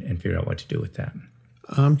to and figure out what to do with that.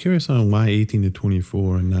 I'm curious on why 18 to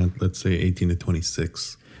 24 and not, let's say, 18 to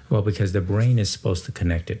 26. Well, because the brain is supposed to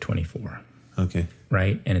connect at 24, Okay.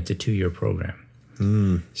 right? And it's a 2-year program.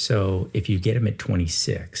 So if you get them at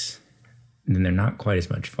 26, then they're not quite as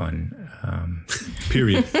much fun.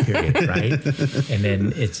 Period. Right? And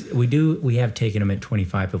then we have taken them at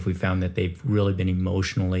 25 if we found that they've really been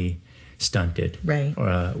emotionally stunted. Right.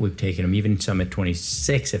 We've taken them, even some at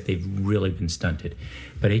 26 if they've really been stunted.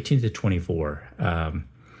 But 18 to 24,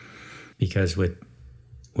 because with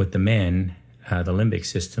the men, the limbic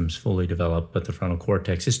system's fully developed, but the frontal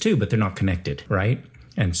cortex is too, but they're not connected, right?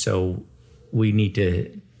 And so we need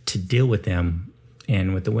to deal with them.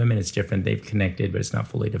 And with the women, it's different. They've connected, but it's not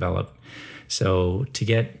fully developed. So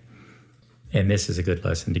and this is a good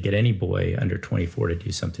lesson, to get any boy under 24 to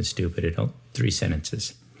do something stupid, 3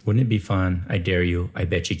 sentences. Wouldn't it be fun? I dare you. I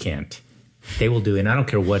bet you can't. They will do it. And I don't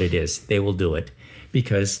care what it is. They will do it,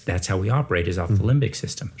 because that's how we operate, is off the limbic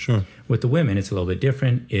system. Sure. With the women, it's a little bit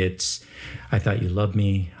different. It's, I thought you loved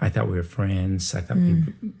me. I thought we were friends. I thought we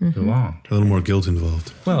belonged. A little more guilt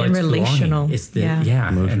involved. Well, And it's relational. belonging. It's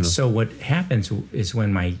Emotional. And so what happens is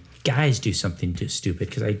when my guys do something too stupid,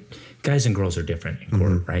 because guys and girls are different in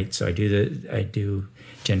court, right? So I do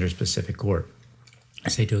gender specific court. I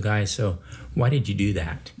say to a guy, so why did you do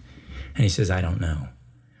that? And he says, I don't know.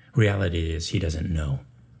 Reality is he doesn't know.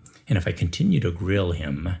 And if I continue to grill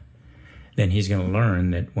him, then he's going to learn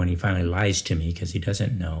that when he finally lies to me because he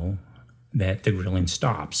doesn't know, that the grilling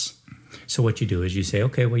stops. So what you do is you say,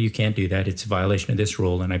 okay, well, you can't do that. It's a violation of this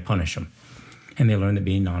rule, and I punish them. And they learn that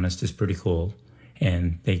being honest is pretty cool.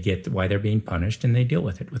 And they get why they're being punished, and they deal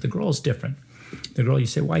with it. With the girl, it's different. The girl, you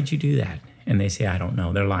say, why'd you do that? And they say, I don't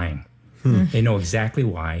know. They're lying. They know exactly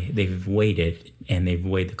why. They've weighed it, and they've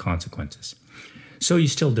weighed the consequences. So you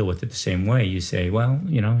still deal with it the same way. You say, well,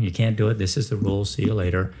 you can't do it. This is the rule. See you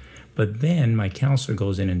later. But then my counselor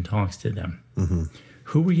goes in and talks to them.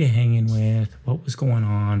 Who were you hanging with? What was going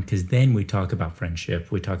on? Because then we talk about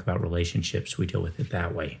friendship. We talk about relationships. We deal with it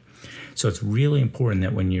that way. So it's really important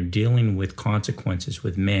that when you're dealing with consequences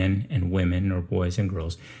with men and women, or boys and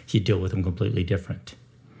girls, you deal with them completely different.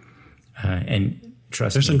 And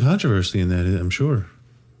trust There's me. some controversy in that, I'm sure.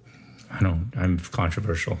 I'm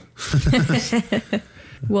controversial.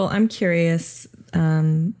 Well, I'm curious,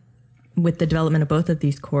 with the development of both of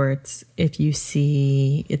these courts, if you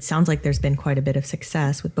see, it sounds like there's been quite a bit of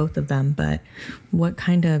success with both of them, but what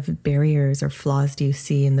kind of barriers or flaws do you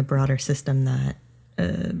see in the broader system that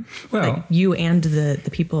like you and the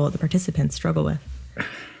people, the participants, struggle with?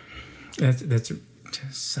 That's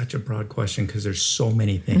such a broad question, because there's so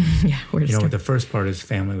many things. Where to start? The first part is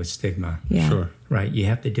family with stigma. Yeah. Sure. Right. You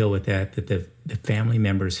have to deal with that the family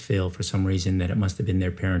members feel for some reason that it must have been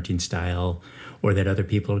their parenting style, or that other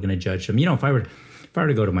people are going to judge them. If I were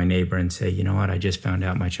to go to my neighbor and say, you know what, I just found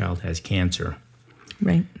out my child has cancer.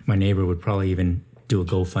 Right. My neighbor would probably even do a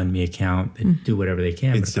GoFundMe account and do whatever they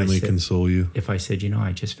can. Instantly console you. If I said,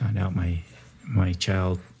 I just found out my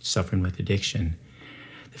child suffering with addiction,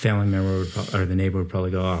 the family member or the neighbor would probably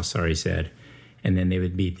go, oh, sorry, sad. And then they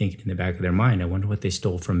would be thinking in the back of their mind, I wonder what they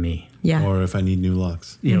stole from me. Yeah. Or if I need new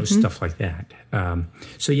locks. Stuff like that.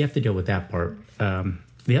 So you have to deal with that part.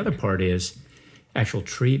 The other part is actual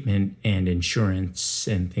treatment and insurance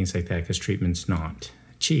and things like that, because treatment's not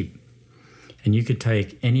cheap. And you could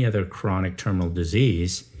take any other chronic terminal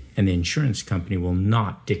disease, and the insurance company will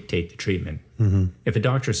not dictate the treatment. If a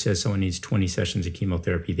doctor says someone needs 20 sessions of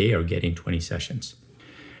chemotherapy, they are getting 20 sessions.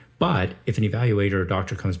 But if an evaluator or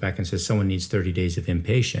doctor comes back and says someone needs 30 days of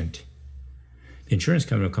inpatient, the insurance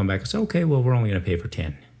company will come back and say, okay, well, we're only going to pay for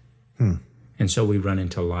 10. And so we run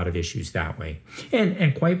into a lot of issues that way.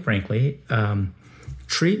 And quite frankly,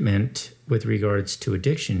 treatment with regards to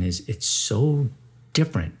addiction it's so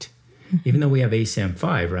different. Even though we have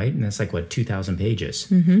ASAM-5, right? And that's like, 2,000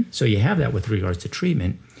 pages. So you have that with regards to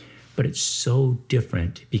treatment, but it's so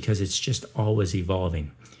different because it's just always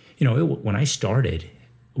evolving. When I started,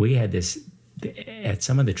 we had this, at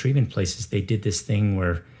some of the treatment places, they did this thing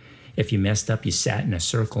where if you messed up, you sat in a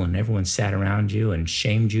circle and everyone sat around you and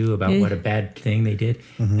shamed you about what a bad thing they did.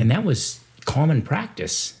 And that was common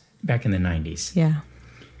practice back in the 90s. Yeah.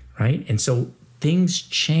 Right? And so things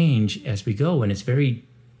change as we go, and it's very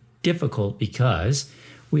difficult because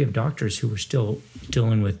we have doctors who are still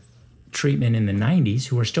dealing with treatment in the 90s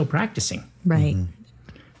who are still practicing. Right.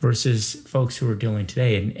 Versus folks who are dealing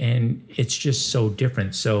today. And it's just so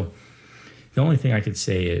different. So the only thing I could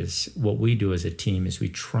say is what we do as a team is we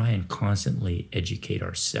try and constantly educate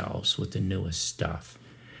ourselves with the newest stuff.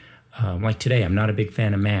 Like today, I'm not a big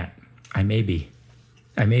fan of MAT. I may be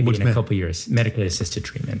in a couple years. Medically assisted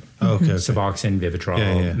treatment. Oh, okay. Suboxone,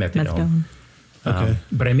 Vivitrol, methadone. Methadone.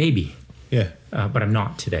 But I may be. Yeah. But I'm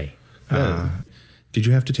not today. Did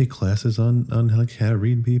you have to take classes on how to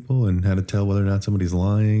read people and how to tell whether or not somebody's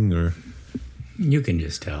lying, or? You can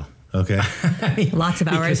just tell. Okay. Lots of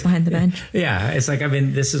hours behind the bench. Yeah, it's like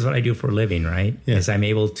this is what I do for a living, right? Yeah. Is I'm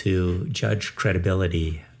able to judge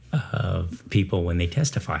credibility of people when they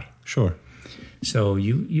testify. Sure. So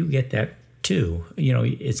you get that too.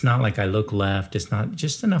 It's not like I look left. It's not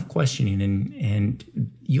just enough questioning,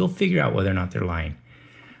 and you'll figure out whether or not they're lying.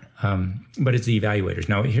 But it's the evaluators.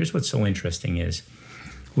 Now, here's what's so interesting is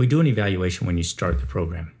we do an evaluation when you start the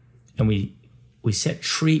program, and we set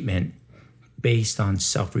treatment based on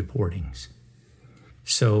self-reportings.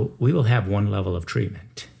 So we will have one level of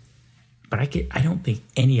treatment, but I don't think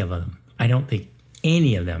any of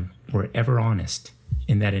them were ever honest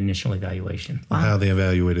in that initial evaluation. Wow. How they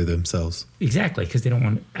evaluated themselves. Exactly, because I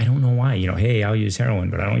don't know why. Hey, I'll use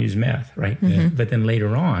heroin, but I don't use meth, right? Mm-hmm. But then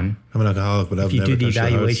later on, I'm an alcoholic, but I've never touched if you do the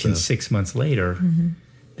evaluation hard stuff. 6 months later,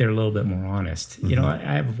 they're a little bit more honest. Mm-hmm. I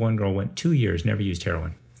have one girl went 2 years, never used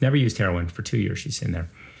heroin for 2 years. She's in there.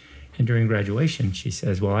 And during graduation, she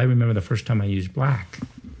says, well, I remember the first time I used black.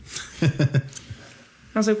 I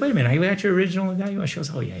was like, wait a minute, I got your original evaluation. She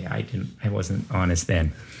goes, oh yeah, I wasn't honest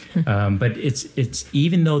then. But it's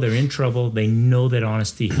even though they're in trouble, they know that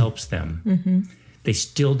honesty helps them. Mm-hmm. They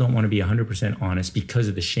still don't want to be 100% honest because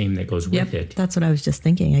of the shame that goes with it. That's what I was just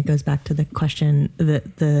thinking. It goes back to the question,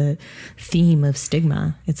 the theme of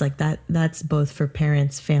stigma. It's like that's both for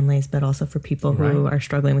parents, families, but also for people who are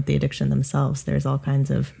struggling with the addiction themselves. There's all kinds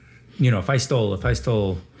of... if I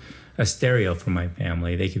stole a stereo from my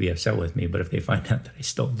family, they could be upset with me. But if they find out that I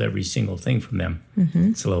stole every single thing from them,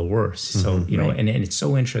 it's a little worse. So, and it's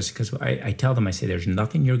so interesting because I tell them, I say, there's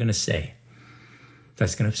nothing you're going to say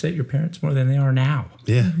that's going to upset your parents more than they are now.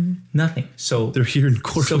 Yeah. Mm-hmm. Nothing. So they're here in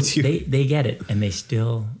court with you. They get it, and they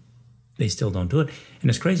still don't do it. And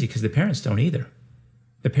it's crazy because the parents don't either.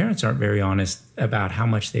 The parents aren't very honest about how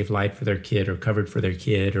much they've lied for their kid or covered for their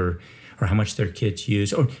kid or how much their kids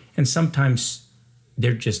use. And sometimes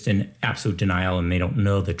they're just in absolute denial and they don't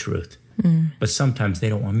know the truth. But sometimes they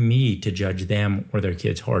don't want me to judge them or their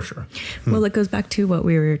kids harsher. Well, it goes back to what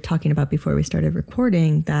we were talking about before we started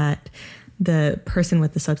recording, that the person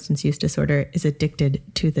with the substance use disorder is addicted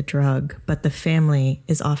to the drug, but the family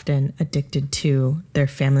is often addicted to their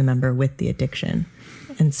family member with the addiction.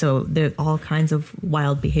 And so there all kinds of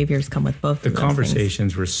wild behaviors come with both. The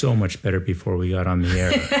conversations were so much better before we got on the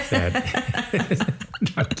air.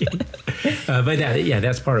 Not kidding. But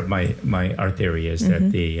that's part of our theory is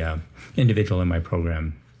that the individual in my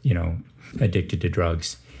program, addicted to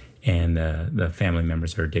drugs, and the family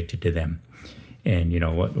members are addicted to them. And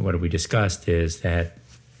what we discussed is that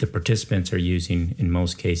the participants are using, in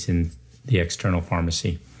most cases, the external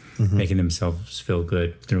pharmacy, making themselves feel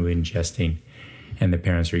good through ingesting. And the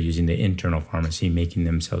parents are using the internal pharmacy, making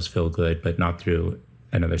themselves feel good, but not through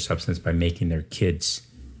another substance, by making their kids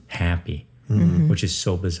happy, which is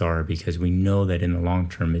so bizarre because we know that in the long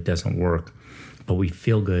term it doesn't work, but we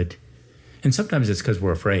feel good. And sometimes it's because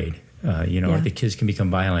we're afraid, the kids can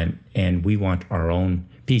become violent and we want our own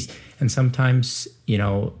peace. And sometimes,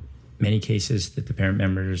 many cases that the parent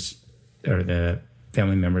members or the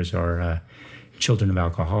family members are children of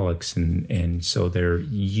alcoholics, and so they're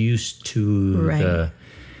used to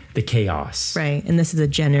the chaos. Right. And this is a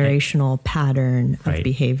generational pattern of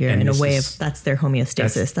behavior and in a way that's their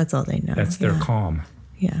homeostasis. That's all they know. That's their calm.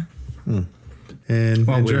 Yeah. And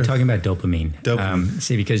we were talking about dopamine.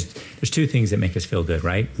 See, because there's two things that make us feel good,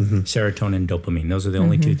 right? Serotonin and dopamine. Those are the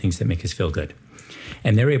only two things that make us feel good.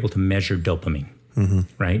 And they're able to measure dopamine.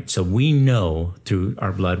 Right? So we know through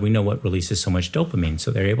our blood, we know what releases so much dopamine.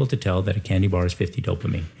 So they're able to tell that a candy bar is 50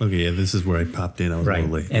 dopamine. Okay, yeah, this is where I popped in. I was a little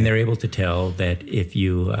late. And they're able to tell that if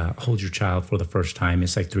you hold your child for the first time,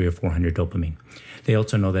 it's like 300 or 400 dopamine. They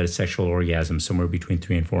also know that a sexual orgasm somewhere between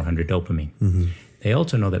 300 and 400 dopamine. They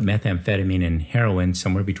also know that methamphetamine and heroin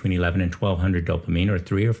somewhere between 11 and 1200 dopamine, or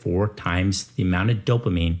 3 or 4 times the amount of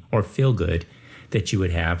dopamine or feel good that you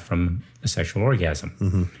would have from a sexual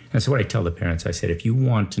orgasm. And so what I tell the parents, I said, if you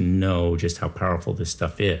want to know just how powerful this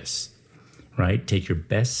stuff is, right, take your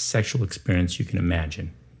best sexual experience you can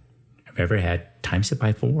imagine, have ever had, times it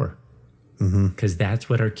by 4. Because that's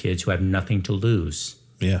what our kids who have nothing to lose.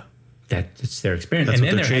 Yeah. That's their experience. That's and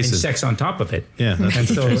then they're having chasing. sex on top of it. Yeah. And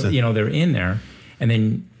so, they're in there. And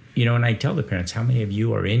then, and I tell the parents, how many of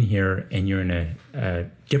you are in here and you're in a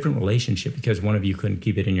different relationship because one of you couldn't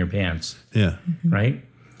keep it in your pants? Yeah. Right?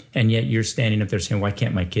 And yet you're standing up there saying, why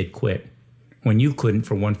can't my kid quit? When you couldn't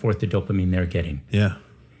for 1/4 the dopamine they're getting. Yeah.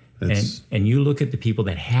 And you look at the people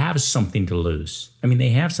that have something to lose. I mean, they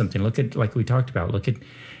have something. Look at, like we talked about, look at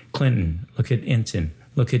Clinton, look at Ensign,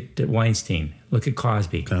 look at Weinstein, look at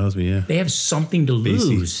Cosby. Yeah. They have something to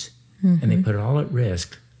lose, and they put it all at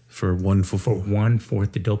risk For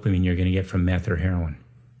 1/4 the dopamine you're going to get from meth or heroin.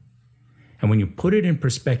 And when you put it in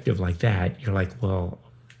perspective like that, you're like, well,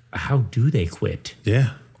 how do they quit?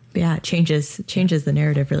 Yeah. Yeah, it changes the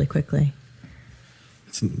narrative really quickly.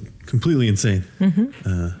 It's completely insane.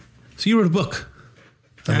 So you wrote a book,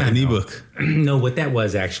 an ebook. No, what that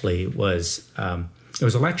was actually was it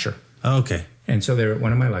was a lecture. Oh, okay. And so they're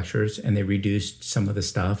one of my lectures, and they reduced some of the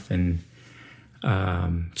stuff, and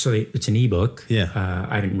it's an ebook. Yeah.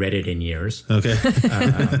 I haven't read it in years. Okay.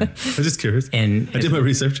 I'm just curious. And I did my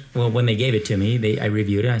research. Well, when they gave it to me, I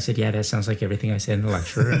reviewed it. I said, yeah, that sounds like everything I said in the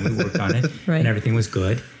lecture, and we worked on it, Right. and everything was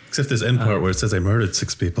good. Except this end part where it says I murdered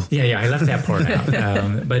 6 people. Yeah, I left that part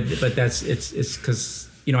out. But it's because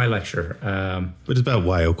I lecture. But it's about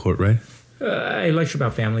Wyo Court, right? I lecture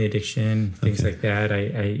about family addiction, things like that.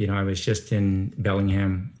 I was just in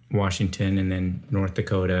Bellingham, Washington, and then North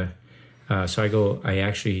Dakota. So I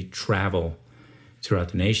actually travel throughout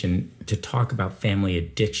the nation to talk about family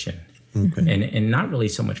addiction, and not really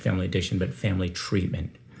so much family addiction, but family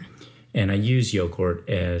treatment. And I use YoCourt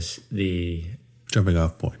as the jumping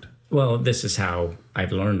off point. Well, this is how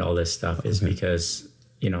I've learned all this stuff is because,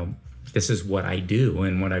 this is what I do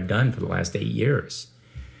and what I've done for the last 8 years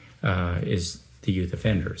is the youth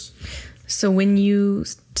offenders. So when you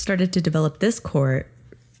started to develop this court,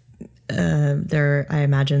 I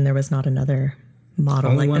imagine there was not another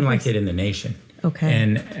model only like one that. like it in the nation. Okay.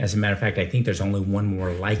 And as a matter of fact, I think there's only one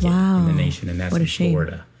more like it Wow. in the nation, and that's What a in shame.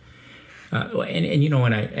 Florida.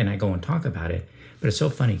 And I go and talk about it, but it's so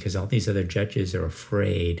funny because all these other judges are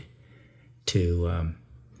afraid to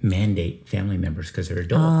mandate family members because they're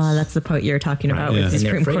adults. That's the point you're talking about. Yeah. With the And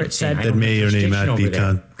they're Supreme afraid Court of saying, said. I That don't may have or may jurisdiction not be over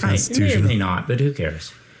that. constitutional. Right. It may or may not, but who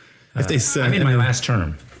cares? If they said, I'm in my last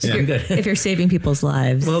term. It's been good. If you're saving people's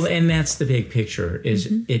lives. Well, and that's the big picture. Is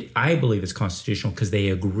it? I believe it's constitutional because they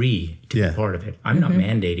agree to be part of it. I'm not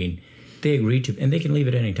mandating. They agree to, and they can leave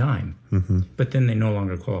at any time. But then they no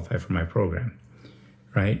longer qualify for my program,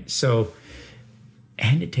 right? So,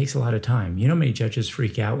 and it takes a lot of time. You know how many judges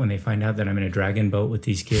freak out when they find out that I'm in a dragon boat with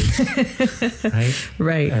these kids, right?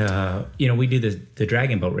 Right. We do the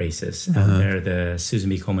dragon boat races out there, the Susan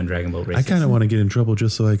B. Komen dragon boat I races. kind of want to get in trouble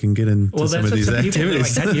just so I can get into some of these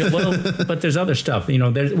activities. But there's other stuff. We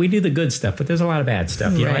do the good stuff, but there's a lot of bad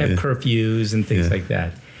stuff. I have curfews and things like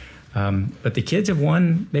that. But the kids have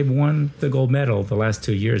won. They've won the gold medal the last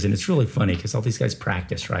 2 years, and it's really funny because all these guys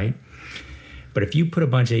practice, right? But if you put a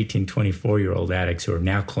bunch of 18, 24-year-old addicts who are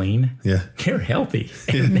now clean, they're healthy,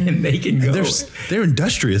 and they can go. They're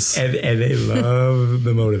industrious, and they love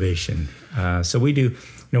the motivation. So we do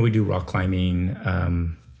rock climbing.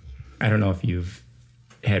 I don't know if you've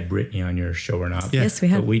had Brittany on your show or not. Yes, we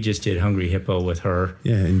have. But we just did Hungry Hippo with her.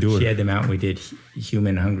 Yeah, endure. She had them out, and we did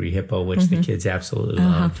Human Hungry Hippo, which the kids absolutely Oh,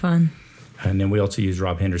 love. how fun. And then we also use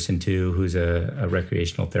Rob Henderson too, who's a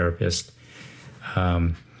recreational therapist.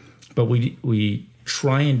 But we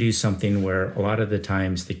try and do something where a lot of the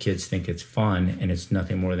times the kids think it's fun and it's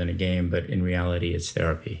nothing more than a game, but in reality it's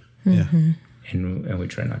therapy. Yeah. And we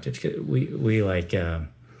try not to. We like.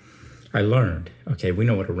 I learned. Okay, we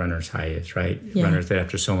know what a runner's high is, right? Yeah. Runners that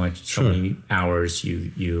after so many hours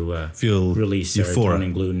you Feel release euphoric.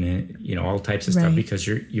 serotonin, gluten, all types of stuff Right. because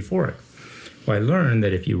you're euphoric. Well, I learned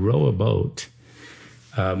that if you row a boat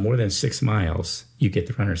more than 6 miles, you get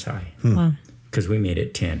the runner's high. Wow. Because we made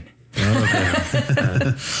it 10.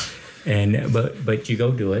 Oh, okay. But you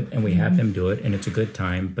go do it, and we have them do it, and it's a good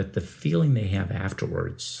time. But the feeling they have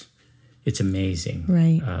afterwards, it's amazing.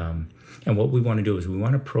 Right. And what we want to do is we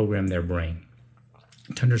want to program their brain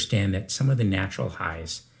to understand that some of the natural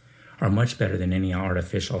highs are much better than any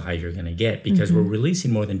artificial high you're going to get because we're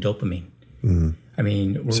releasing more than dopamine. I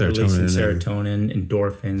mean, we're releasing serotonin,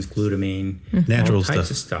 endorphins, glutamine, Natural all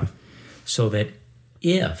types of stuff. So that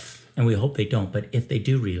if, and we hope they don't, but if they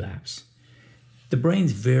do relapse, the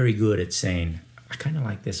brain's very good at saying, I kind of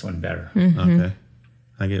like this one better. Okay.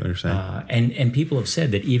 I get what you're saying. And people have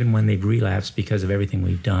said that even when they've relapsed because of everything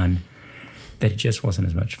we've done, that it just wasn't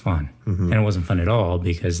as much fun. And it wasn't fun at all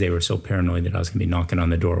because they were so paranoid that I was going to be knocking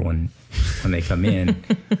on the door when they come in,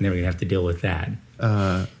 and they were going to have to deal with that.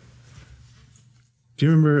 Do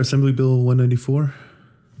you remember Assembly Bill 194?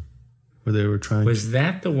 Where they were trying Was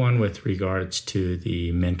that the one with regards to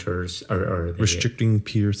the mentors or the, restricting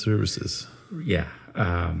peer services? Yeah.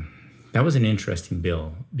 That was an interesting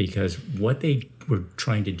bill because what they were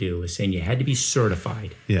trying to do was saying you had to be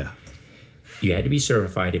certified. Yeah. You had to be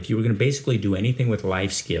certified if you were going to basically do anything with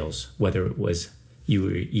life skills, whether it was you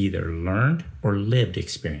were either learned or lived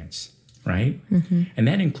experience, right? And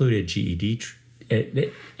that included GED,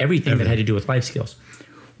 everything that had to do with life skills.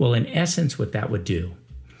 Well, in essence, what that would do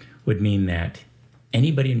would mean that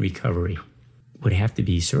anybody in recovery would have to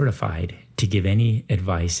be certified to give any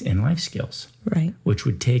advice in life skills, Right. which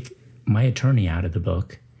would take my attorney out of the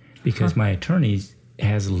book, because my attorney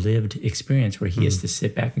has lived experience where he has to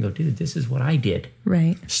sit back and go, dude, this is what I did.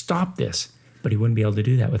 Right. Stop this. But he wouldn't be able to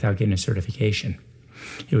do that without getting a certification.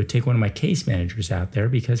 It would take one of my case managers out there,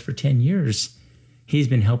 because for 10 years, he's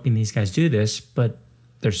been helping these guys do this, but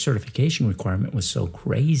their certification requirement was so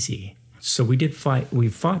crazy. So we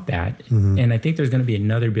fought that, and I think there's going to be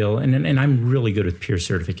another bill, and I'm really good with peer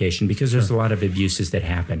certification, because there's a lot of abuses that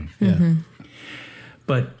happen. Yeah.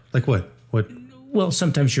 But Like what? What? well,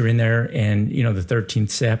 sometimes you're in there and, the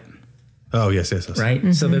 13th step, Oh, yes.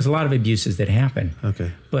 right? So there's a lot of abuses that happen.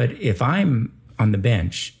 Okay. But if I'm on the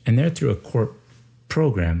bench and they're through a court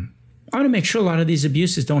program, I want to make sure a lot of these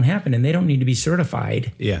abuses don't happen, and they don't need to be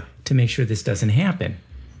certified Yeah. to make sure this doesn't happen.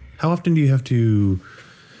 How often do you have to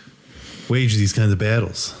wage these kinds of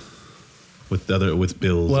battles with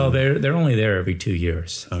bills? Well, they're only there every 2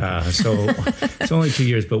 years. So it's only 2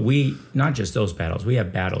 years, but not just those battles, we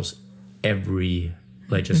have battles every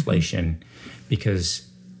legislation, because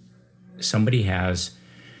somebody has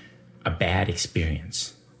a bad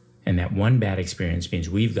experience, and that one bad experience means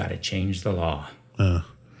we've got to change the law.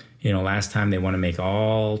 Last time they want to make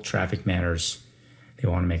all traffic matters, they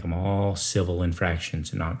want to make them all civil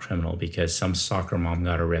infractions and not criminal, because some soccer mom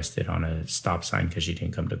got arrested on a stop sign because she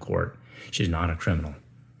didn't come to court. She's not a criminal.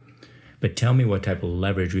 But tell me what type of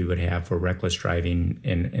leverage we would have for reckless driving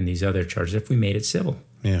and these other charges if we made it civil.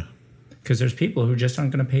 Yeah. Because there's people who just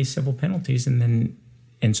aren't going to pay civil penalties, and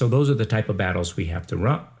so those are the type of battles we have to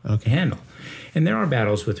handle. And there are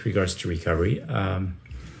battles with regards to recovery.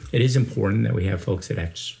 It is important that we have folks that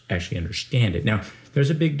actually understand it. Now, there's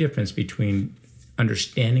a big difference between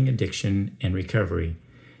understanding addiction and recovery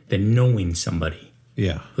than knowing somebody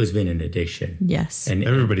Yeah. who's been in addiction. Yes. And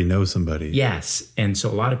Everybody knows somebody. yes. And so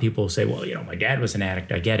a lot of people say, well, my dad was an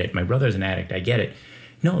addict, I get it. My brother's an addict, I get it.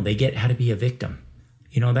 No, they get how to be a victim.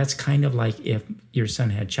 That's kind of like if your son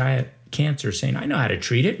had cancer, saying, I know how to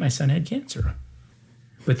treat it. My son had cancer.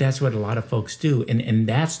 But that's what a lot of folks do. And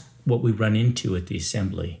that's what we run into at the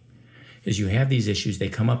assembly, is you have these issues, they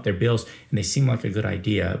come up, their bills, and they seem like a good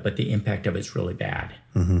idea, but the impact of it's really bad.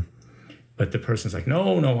 But the person's like,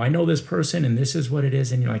 no, I know this person, and this is what it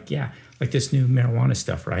is. And you're like, yeah, like this new marijuana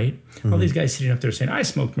stuff, right? All these guys sitting up there saying, I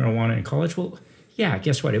smoked marijuana in college. Well, yeah,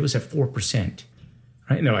 guess what? It was at 4%.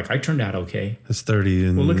 Right? And they're like, I turned out okay. It's 30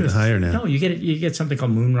 and Look at higher now. No, you get something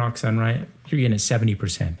called Moon Rock Sunrise. You're getting it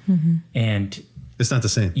 70%. And It's not the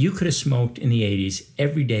same. you could have smoked in the 80s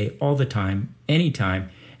every day, all the time, anytime,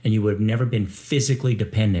 and you would have never been physically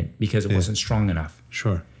dependent because it wasn't strong enough.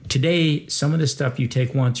 Sure. Today, some of the stuff you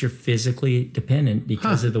take once, you're physically dependent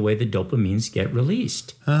because of the way the dopamines get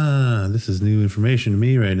released. This is new information to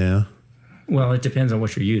me right now. Well, it depends on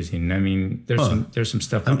what you're using. I mean, there's some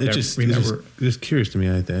stuff out there. It's Remember, just curious to me.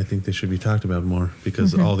 I think they should be talked about more,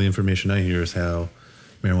 because all the information I hear is how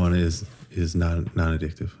marijuana is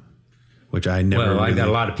non-addictive, which I never. well, I really, got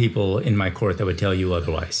a lot of people in my court that would tell you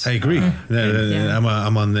otherwise. I agree. I'm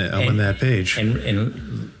on that page.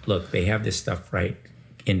 And look, they have this stuff, right?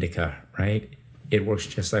 Indica, right? It works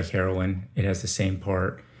just like heroin. It has the same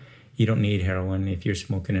part. You don't need heroin if you're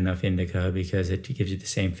smoking enough indica, because it gives you the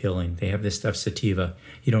same feeling. They have this stuff, sativa.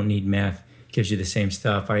 You don't need meth. It gives you the same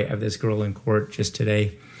stuff. I have this girl in court just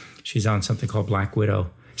today. She's on something called Black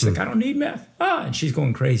Widow. She's like, I don't need meth. And she's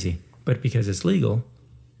going crazy. But because it's legal,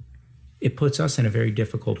 it puts us in a very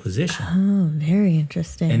difficult position. Oh, very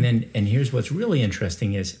interesting. And here's what's really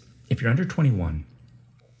interesting is, if you're under 21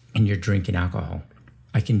 and you're drinking alcohol,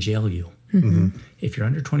 I can jail you. If you're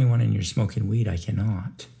under 21 and you're smoking weed, I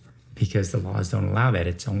cannot, because the laws don't allow that.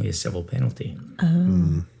 It's only a civil penalty.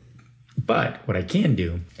 But what I can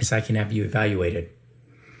do is I can have you evaluated,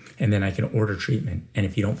 and then I can order treatment. And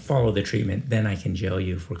if you don't follow the treatment, then I can jail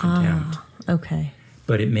you for contempt. Okay.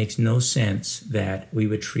 But it makes no sense that we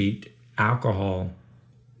would treat alcohol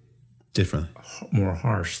Differently. more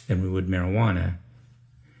harsh than we would marijuana.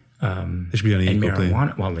 They should be on an And equal plane.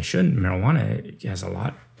 marijuana, well, they shouldn't. Marijuana has a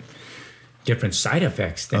lot different side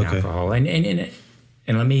effects than Okay. alcohol.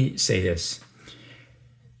 And let me say this.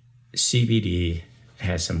 CBD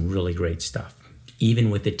has some really great stuff, even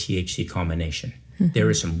with the THC combination. There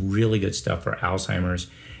is some really good stuff for Alzheimer's,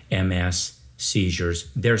 MS, seizures.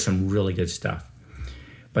 There's some really good stuff.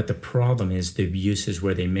 But the problem is the abuse is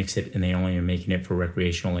where they mix it and they only are making it for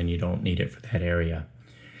recreational, and you don't need it for that area.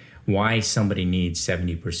 Why somebody needs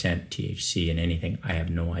 70% THC in anything, I have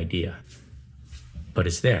no idea. But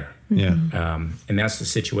it's there. Yeah. And that's the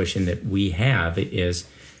situation that we have is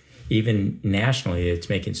even nationally, it's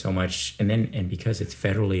making so much. And because it's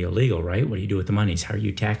federally illegal, right? What do you do with the monies? How are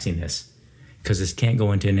you taxing this? Because this can't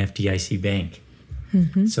go into an FDIC bank.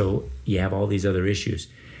 So you have all these other issues.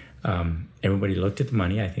 Everybody looked at the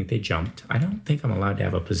money. I think they jumped. I don't think I'm allowed to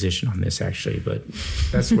have a position on this, actually, but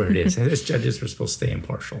that's where it is. As judges, we're supposed to stay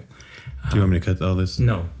impartial. Do you want me to cut all this?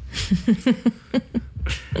 No.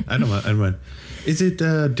 I don't mind. Is it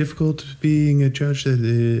difficult being a judge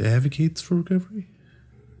that advocates for recovery?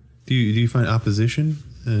 Do you find opposition?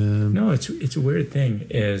 No, it's a weird thing.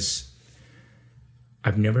 Is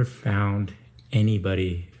I've never found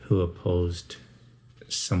anybody who opposed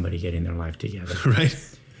somebody getting their life together. Right.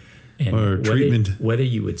 And or treatment. Whether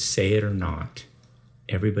you would say it or not,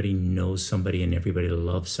 everybody knows somebody and everybody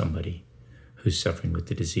loves somebody who's suffering with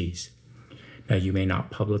the disease. Now, you may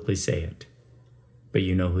not publicly say it, but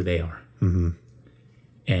you know who they are.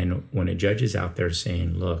 And when a judge is out there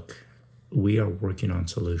saying, look, we are working on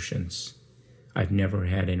solutions, I've never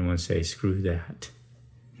had anyone say, screw that.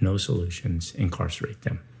 No solutions, incarcerate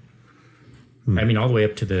them. I mean, all the way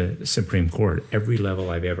up to the Supreme Court, every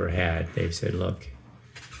level I've ever had, they've said, look,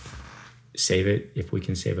 save it. If we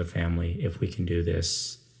can save a family, if we can do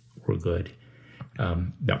this, we're good.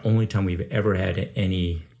 The only time we've ever had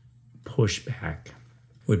any pushback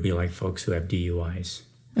would be like folks who have DUIs.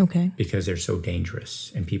 Okay. Because they're so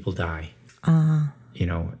dangerous and people die. You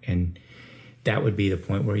know, and that would be the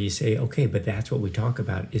point where you say, okay, but that's what we talk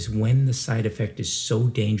about, is when the side effect is so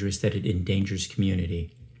dangerous that it endangers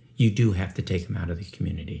community, you do have to take them out of the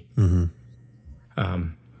community.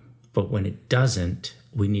 But when it doesn't,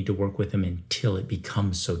 we need to work with them until it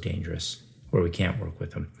becomes so dangerous where we can't work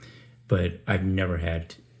with them. But I've never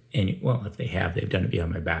had any, well, if they have, they've done it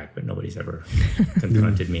behind my back, but nobody's ever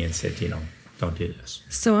confronted me and said, you know, don't do this.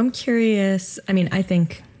 So I'm curious. I mean, I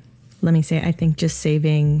think just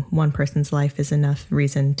saving one person's life is enough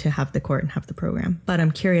reason to have the court and have the program. But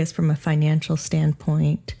I'm curious from a financial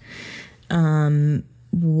standpoint,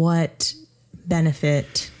 what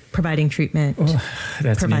benefit providing treatment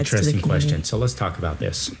that's an provides interesting question. So let's talk about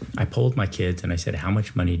this. I polled my kids and I said, how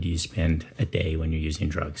much money do you spend a day when you're using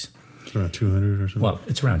drugs? It's around $200 or something. Well,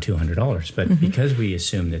 it's around $200, but because we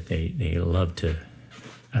assume that they love to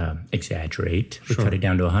exaggerate, we cut it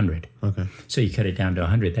down to 100. Okay. So you cut it down to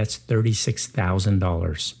 100, that's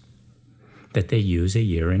 $36,000 that they use a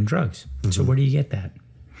year in drugs. So where do you get that?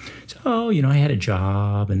 So, you know, I had a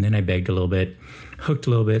job and then I begged a little bit, hooked a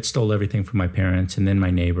little bit, stole everything from my parents and then my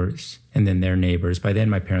neighbors and then their neighbors. By then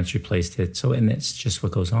my parents replaced it. So, and it's just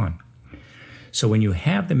what goes on. So when you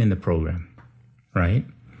have them in the program, right,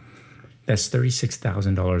 that's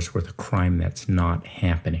 $36,000 worth of crime that's not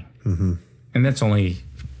happening. And that's only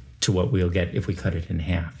to what we'll get if we cut it in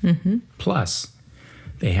half. Plus,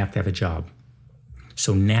 they have to have a job.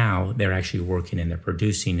 So now they're actually working and they're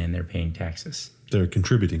producing and they're paying taxes. They're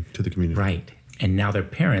contributing to the community. Right. And now their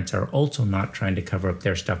parents are also not trying to cover up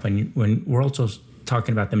their stuff. When we're also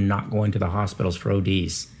talking about them not going to the hospitals for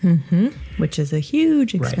ODs. Which is a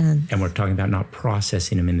huge expense. Right. And we're talking about not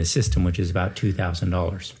processing them in the system, which is about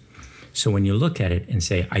 $2,000. So when you look at it and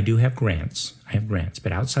say, I have grants,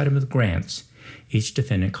 but outside of the grants, each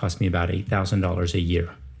defendant cost me about $8,000 a year.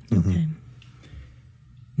 Okay.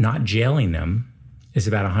 Not jailing them is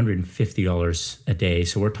about $150 a day,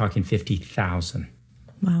 so we're talking $50,000.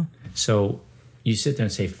 Wow. So you sit there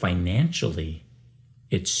and say, financially,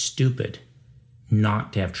 it's stupid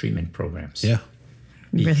not to have treatment programs. Yeah.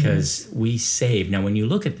 Because we save. Now, when you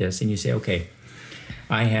look at this and you say, okay,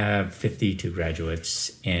 I have 52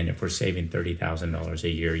 graduates, and if we're saving $30,000 a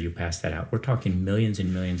year, you pass that out. We're talking millions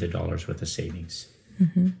and millions of dollars worth of savings.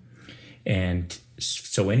 And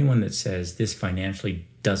so anyone that says this financially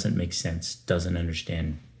doesn't make sense doesn't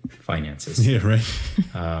understand finances. Yeah, right.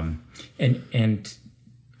 And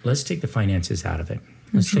let's take the finances out of it.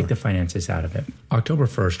 Take the finances out of it. October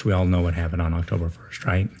 1st, we all know what happened on October 1st,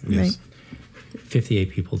 right? Yes. Right.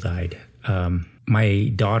 58 people died.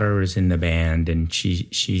 My daughter is in the band and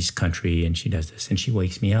she's country and she does this and she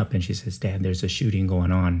wakes me up and she says, Dad, there's a shooting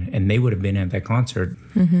going on. And they would have been at that concert.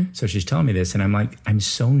 So she's telling me this and I'm like, I'm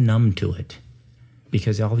so numb to it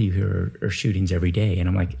because all you hear are shootings every day. And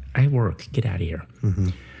I'm like, I work, get out of here.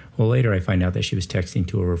 Well, later I find out that she was texting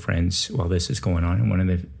two of her friends while this is going on and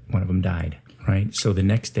one of them died. Right. So the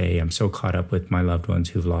next day I'm so caught up with my loved ones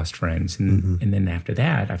who've lost friends. And then after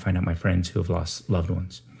that, I find out my friends who have lost loved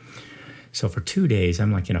ones. So for 2 days,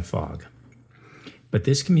 I'm like in a fog. But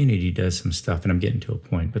this community does some stuff, and I'm getting to a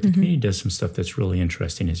point, but the community does some stuff that's really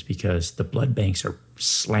interesting is because the blood banks are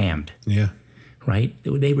slammed. Yeah. Right?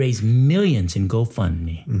 They raise millions in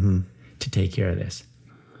GoFundMe to take care of this.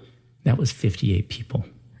 That was 58 people.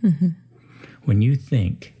 When you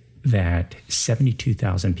think that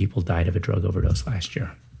 72,000 people died of a drug overdose last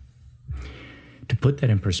year. To put that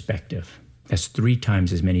in perspective, that's 3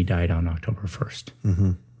 times as many died on October 1st.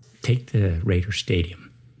 Mm-hmm. Take the Raider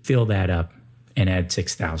Stadium, fill that up, and add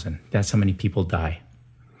 6,000. That's how many people die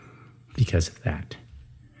because of that.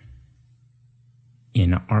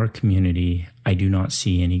 In our community, I do not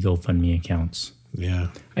see any GoFundMe accounts. Yeah.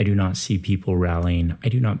 I do not see people rallying. I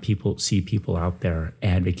do not see people out there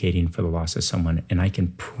advocating for the loss of someone. And I can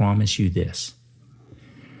promise you this.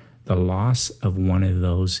 The loss of one of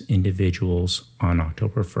those individuals on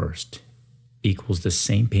October 1st equals the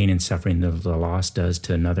same pain and suffering that the loss does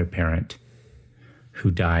to another parent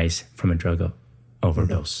who dies from a drug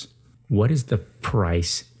overdose. Mm-hmm. What is the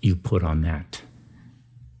price you put on that?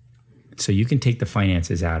 So you can take the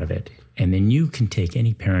finances out of it, and then you can take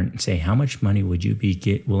any parent and say, how much money would you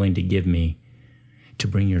be willing to give me to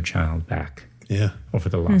bring your child back? Yeah. Or for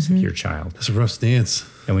the loss of your child? That's a rough stance.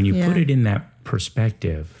 And when you put it in that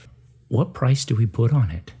perspective, what price do we put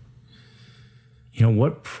on it? You know,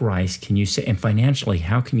 what price can you say? And financially,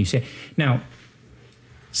 how can you say? Now,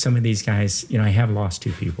 some of these guys, you know, I have lost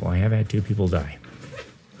 2 people. I have had 2 people die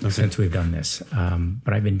since we've done this.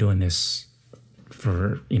 But I've been doing this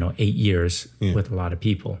for, 8 years with a lot of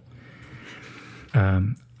people.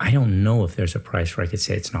 I don't know if there's a price where I could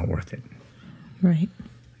say it's not worth it. Right.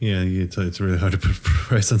 Yeah, it's really hard to put a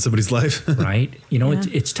price on somebody's life. Right? You know,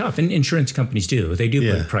 it's tough. And insurance companies do. They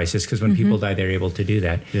do put prices because when people die, they're able to do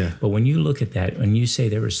that. Yeah. But when you look at that, when you say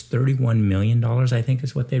there was $31 million, I think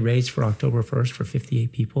is what they raised for October 1st for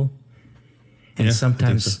 58 people. And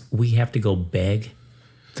sometimes we have to go beg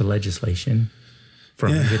the legislation for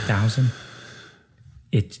 100,000.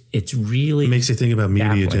 It's really it makes you think about media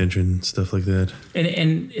baffling. attention, stuff like that.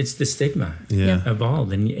 And it's the stigma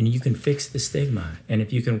evolved, and you can fix the stigma. And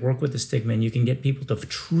if you can work with the stigma and you can get people to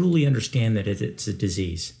truly understand that it's a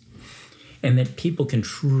disease and that people can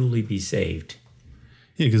truly be saved.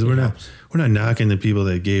 Yeah, because we're not knocking the people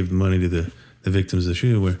that gave money to the victims of the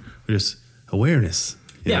shooting. We're just awareness.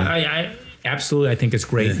 I absolutely. I think it's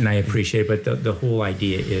great and I appreciate it. But the whole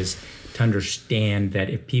idea is to understand that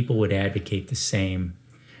if people would advocate the same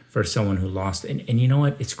for someone who lost, and you know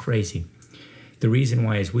what? It's crazy. The reason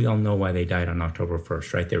why is we all know why they died on October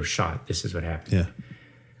 1st, right? They were shot. This is what happened. Yeah.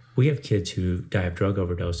 We have kids who die of drug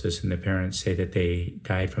overdoses, and the parents say that they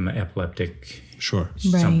died from an epileptic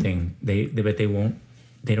something. Right. But they won't.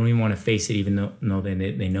 They don't even want to face it, even though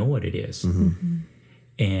they know what it is. Mm-hmm. Mm-hmm.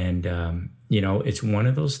 And it's one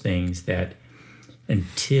of those things that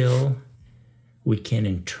until we can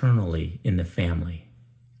internally in the family,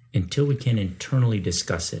 until we can internally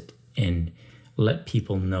discuss it and let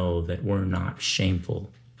people know that we're not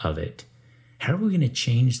shameful of it, how are we going to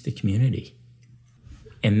change the community?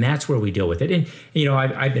 And that's where we deal with it. And,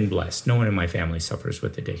 I've been blessed. No one in my family suffers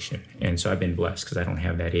with addiction. And so I've been blessed because I don't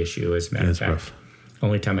have that issue. As a matter of fact, rough. The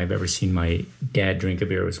only time I've ever seen my dad drink a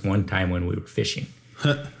beer was one time when we were fishing.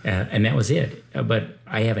 And that was it. But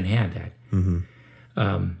I haven't had that.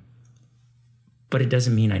 Mm-hmm. But it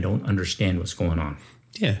doesn't mean I don't understand what's going on.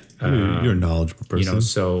 Yeah, you're a knowledgeable person.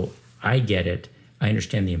 So I get it. I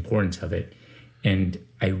understand the importance of it. And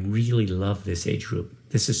I really love this age group.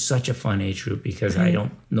 This is such a fun age group because I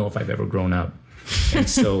don't know if I've ever grown up. And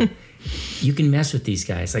so you can mess with these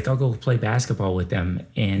guys. Like I'll go play basketball with them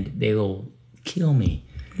and they will kill me.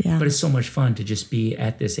 Yeah. But it's so much fun to just be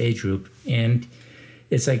at this age group. And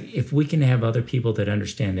it's like if we can have other people that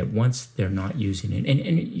understand that once they're not using it,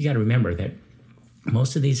 and you got to remember that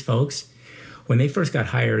most of these folks, when they first got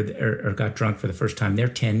hired or got drunk for the first time, they're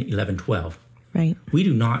 10, 11, 12. Right. We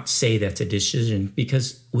do not say that's a decision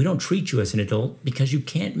because we don't treat you as an adult because you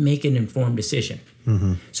can't make an informed decision.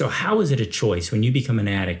 Mm-hmm. So how is it a choice when you become an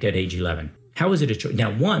addict at age 11? How is it a choice?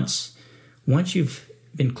 Now, once you've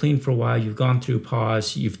been clean for a while, you've gone through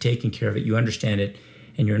pause, you've taken care of it, you understand it,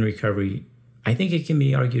 and you're in recovery, I think it can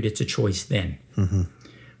be argued it's a choice then. Mm-hmm.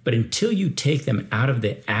 But until you take them out of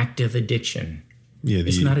the active addiction,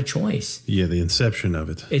 it's not a choice. Yeah, the inception of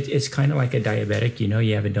it. It's kind of like a diabetic.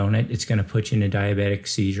 You have a donut, it's going to put you in a diabetic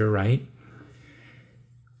seizure, right?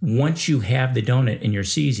 Once you have the donut and you're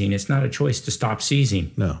seizing, it's not a choice to stop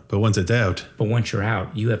seizing. No, but once it's out. But once you're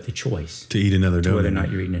out, you have the choice. To eat another donut. Whether or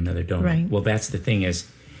not you're eating another donut. Right. Well, that's the thing is,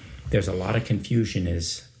 there's a lot of confusion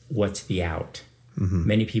is what's the out. Mm-hmm.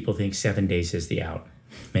 Many people think 7 days is the out.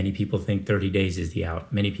 Many people think 30 days is the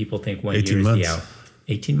out. Many people think 1 year is the out.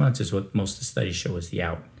 18 months is what most of the studies show is the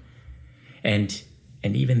out. And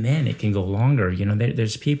even then, it can go longer.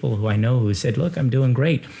 There's people who I know who said, look, I'm doing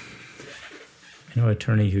great. I know an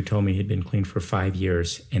attorney who told me he'd been clean for 5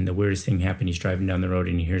 years, and the weirdest thing happened. He's driving down the road,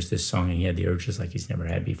 and he hears this song, and he had the urges like he's never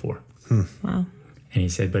had before. Wow. And he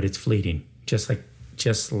said, but it's fleeting. Just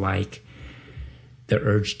like the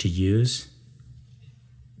urge to use,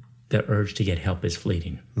 the urge to get help is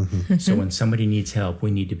fleeting. So when somebody needs help,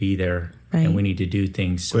 we need to be there, and we need to do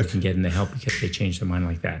things so we can get them the help because they change their mind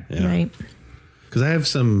like that. Yeah. Right. Because I have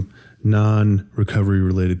some non-recovery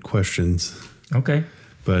related questions, Okay.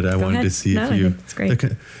 but I wanted ahead. to see No, if I you. think it's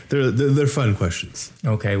great. They're fun questions.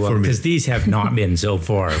 Okay. Well, For me. because these have not been so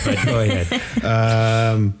far, but go ahead.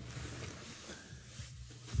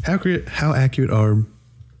 How accurate are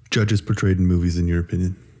judges portrayed in movies, in your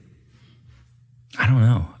opinion? I don't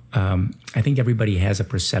know. I think everybody has a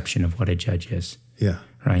perception of what a judge is. Yeah.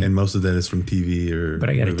 Right. And most of that is from TV or. But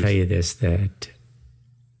I got to movies. tell you this, that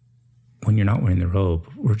when you're not wearing the robe,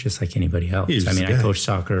 we're just like anybody else. You're just I mean, a guy. I coach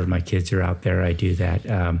soccer. My kids are out there. I do that.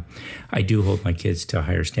 I do hold my kids to a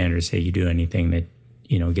higher standard. Say you do anything that,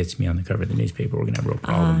 gets me on the cover of the newspaper, we're going to have real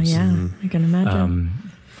problems. Yeah, I can imagine.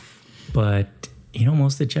 But,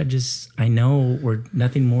 most of the judges I know were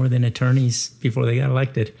nothing more than attorneys before they got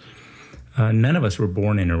elected. None of us were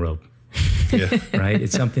born in a robe. Yeah. Right?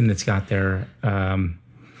 It's something that's got there.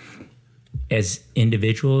 As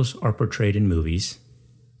individuals are portrayed in movies,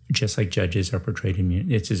 just like judges are portrayed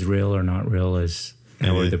in it's as real or not real as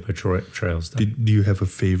how the portrayal's done. Do you have a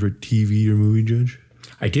favorite TV or movie judge?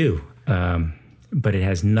 I do. But it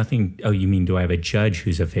has nothing. Oh, you mean, do I have a judge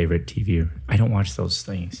who's a favorite TV? I don't watch those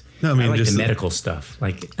things. No, I mean, like just the medical stuff.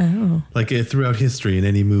 Like Like throughout history in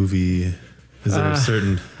any movie, is there a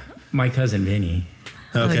certain. My Cousin Vinny.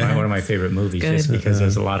 Okay. One of my favorite movies, Good. just because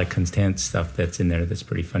there's a lot of content stuff that's in there that's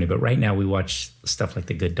pretty funny. But right now we watch stuff like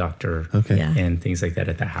The Good Doctor Okay. Yeah. and things like that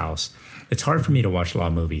at the house. It's hard for me to watch a lot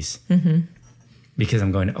of movies because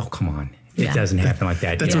I'm going, oh, come on. It Yeah. doesn't happen like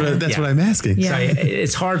that. That's, Yeah. what I'm asking. Yeah. So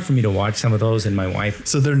it's hard for me to watch some of those, and my wife,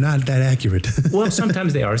 So they're not that accurate. well,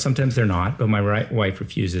 sometimes they are, sometimes they're not, but my wife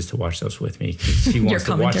refuses to watch those with me because she wants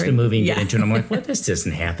to watch the commentary. movie and get Yeah. into it. I'm like, what? This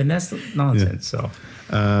doesn't happen. That's nonsense. So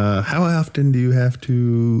How often do you have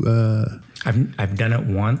to? I've done it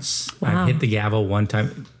once. Wow. I've hit the gavel one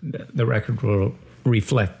time. The record will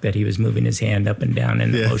reflect that he was moving his hand up and down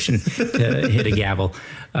in the motion to hit a gavel.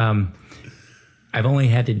 I've only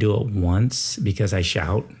had to do it once because I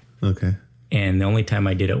shout. Okay. And the only time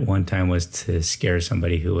I did it one time was to scare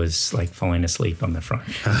somebody who was like falling asleep on the front.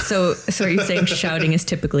 So are you saying shouting is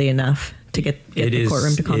typically enough to get the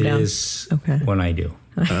courtroom to calm down? It is Okay. when I do.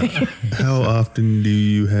 How often do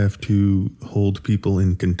you have to hold people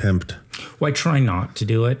in contempt? Well, I try not to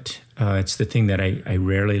do it. It's the thing that I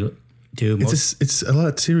rarely do. It's a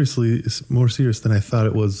lot it's more serious than I thought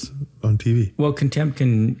it was on TV. Well, contempt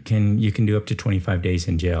you can do up to 25 days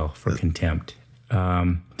in jail for contempt.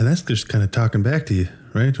 And that's just kind of talking back to you,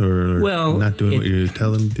 right? Or Well, not doing what you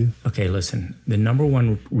tell them to do. Okay, listen. The number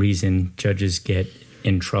one reason judges get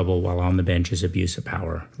in trouble while on the bench is abuse of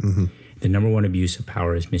power. Mm-hmm. The number one abuse of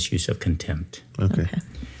power is misuse of contempt. Okay.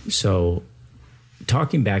 So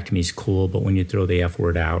talking back to me is cool, but when you throw the F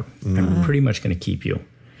word out, I'm pretty much going to keep you.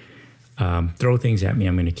 Throw things at me,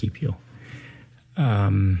 I'm going to keep you.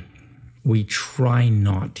 We try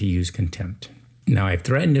not to use contempt. Now, I've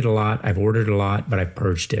threatened it a lot, I've ordered a lot, but I've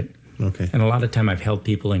purged it. Okay. And a lot of time I've held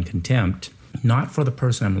people in contempt, not for the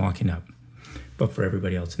person I'm locking up, but for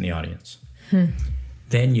everybody else in the audience.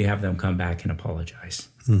 Then you have them come back and apologize.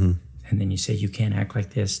 Mm-hmm. And then you say, you can't act like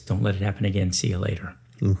this. Don't let it happen again. See you later.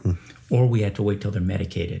 Mm-hmm. Or we have to wait till they're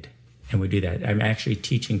medicated. And we do that. I'm actually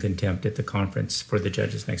teaching contempt at the conference for the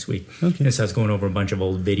judges next week. Okay. And so I was going over a bunch of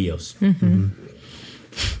old videos. Mm-hmm.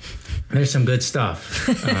 There's some good stuff.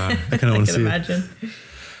 I kind of want to see it. Imagine.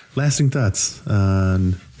 Lasting thoughts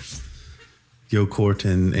on Yo Court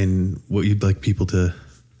and what you'd like people to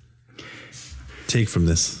take from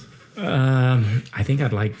this. I think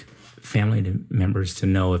I'd like family members to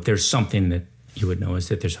know, if there's something that you would know, is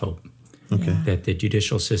that there's hope. Okay. That the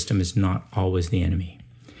judicial system is not always the enemy.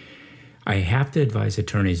 I have to advise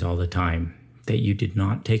attorneys all the time that you did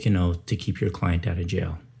not take an oath to keep your client out of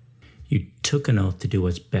jail. You took an oath to do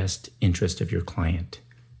what's best interest of your client.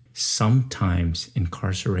 Sometimes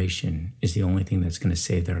incarceration is the only thing that's going to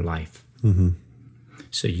save their life. Mm-hmm.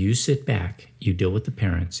 So you sit back, you deal with the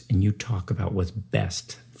parents, and you talk about what's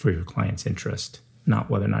best for your client's interest, not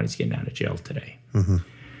whether or not he's getting out of jail today. Mm-hmm.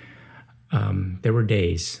 There were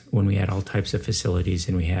days when we had all types of facilities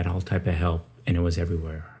and we had all type of help, and it was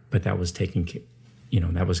everywhere. But that was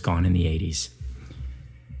that was gone in the 80s.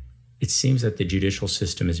 It seems that the judicial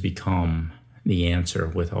system has become the answer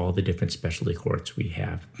with all the different specialty courts we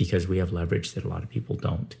have, because we have leverage that a lot of people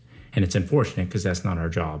don't. And it's unfortunate because that's not our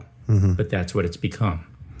job, but that's what it's become.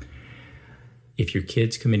 If your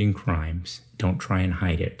kid's committing crimes, don't try and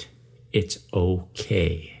hide it. It's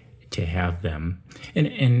okay to have them.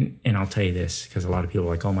 And I'll tell you this, because a lot of people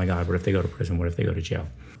are like, oh my God, what if they go to prison? What if they go to jail?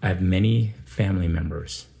 I have many family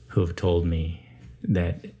members who have told me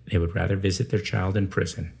that they would rather visit their child in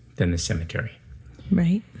prison than the cemetery.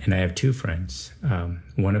 Right. And I have two friends.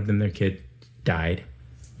 One of them, their kid died.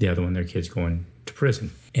 The other one, their kid's going to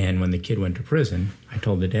prison. And when the kid went to prison, I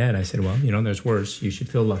told the dad, I said, well, there's worse. You should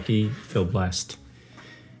feel lucky, feel blessed.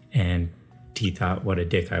 And he thought what a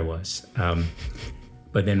dick I was.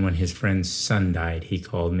 But then when his friend's son died, he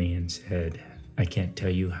called me and said, I can't tell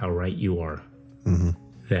you how right you are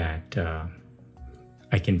that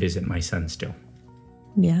I can visit my son still.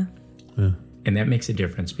 Yeah. And that makes a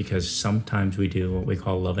difference, because sometimes we do what we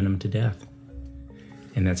call loving them to death.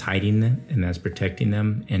 And that's hiding them, and that's protecting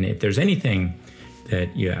them. And if there's anything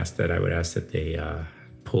that you ask that I would ask that they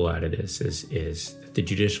pull out of this is that the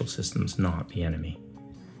judicial system's not the enemy.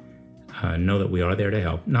 Know that we are there to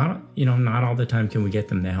help. Not all the time can we get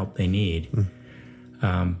them the help they need,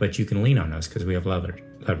 but you can lean on us because we have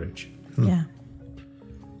leverage. Yeah.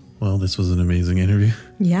 Well, this was an amazing interview.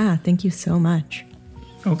 Yeah. Thank you so much.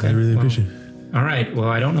 Okay. I really appreciate it. All right. Well,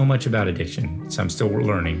 I don't know much about addiction, so I'm still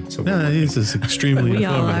learning. So Yeah, this is extremely We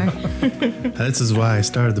all are. informative. This is why I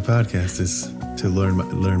started the podcast, is to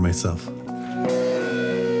learn myself.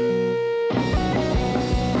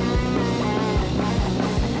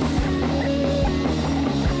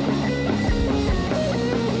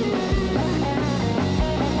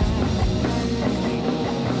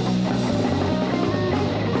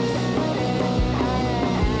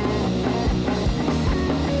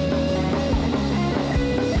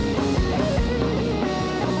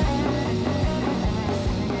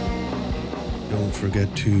 Don't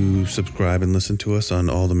forget to subscribe and listen to us on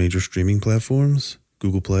all the major streaming platforms: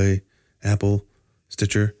 Google Play, Apple,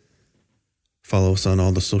 Stitcher. Follow us on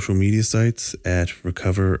all the social media sites at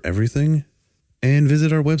Recover Everything, and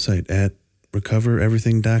visit our website at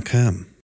recovereverything.com.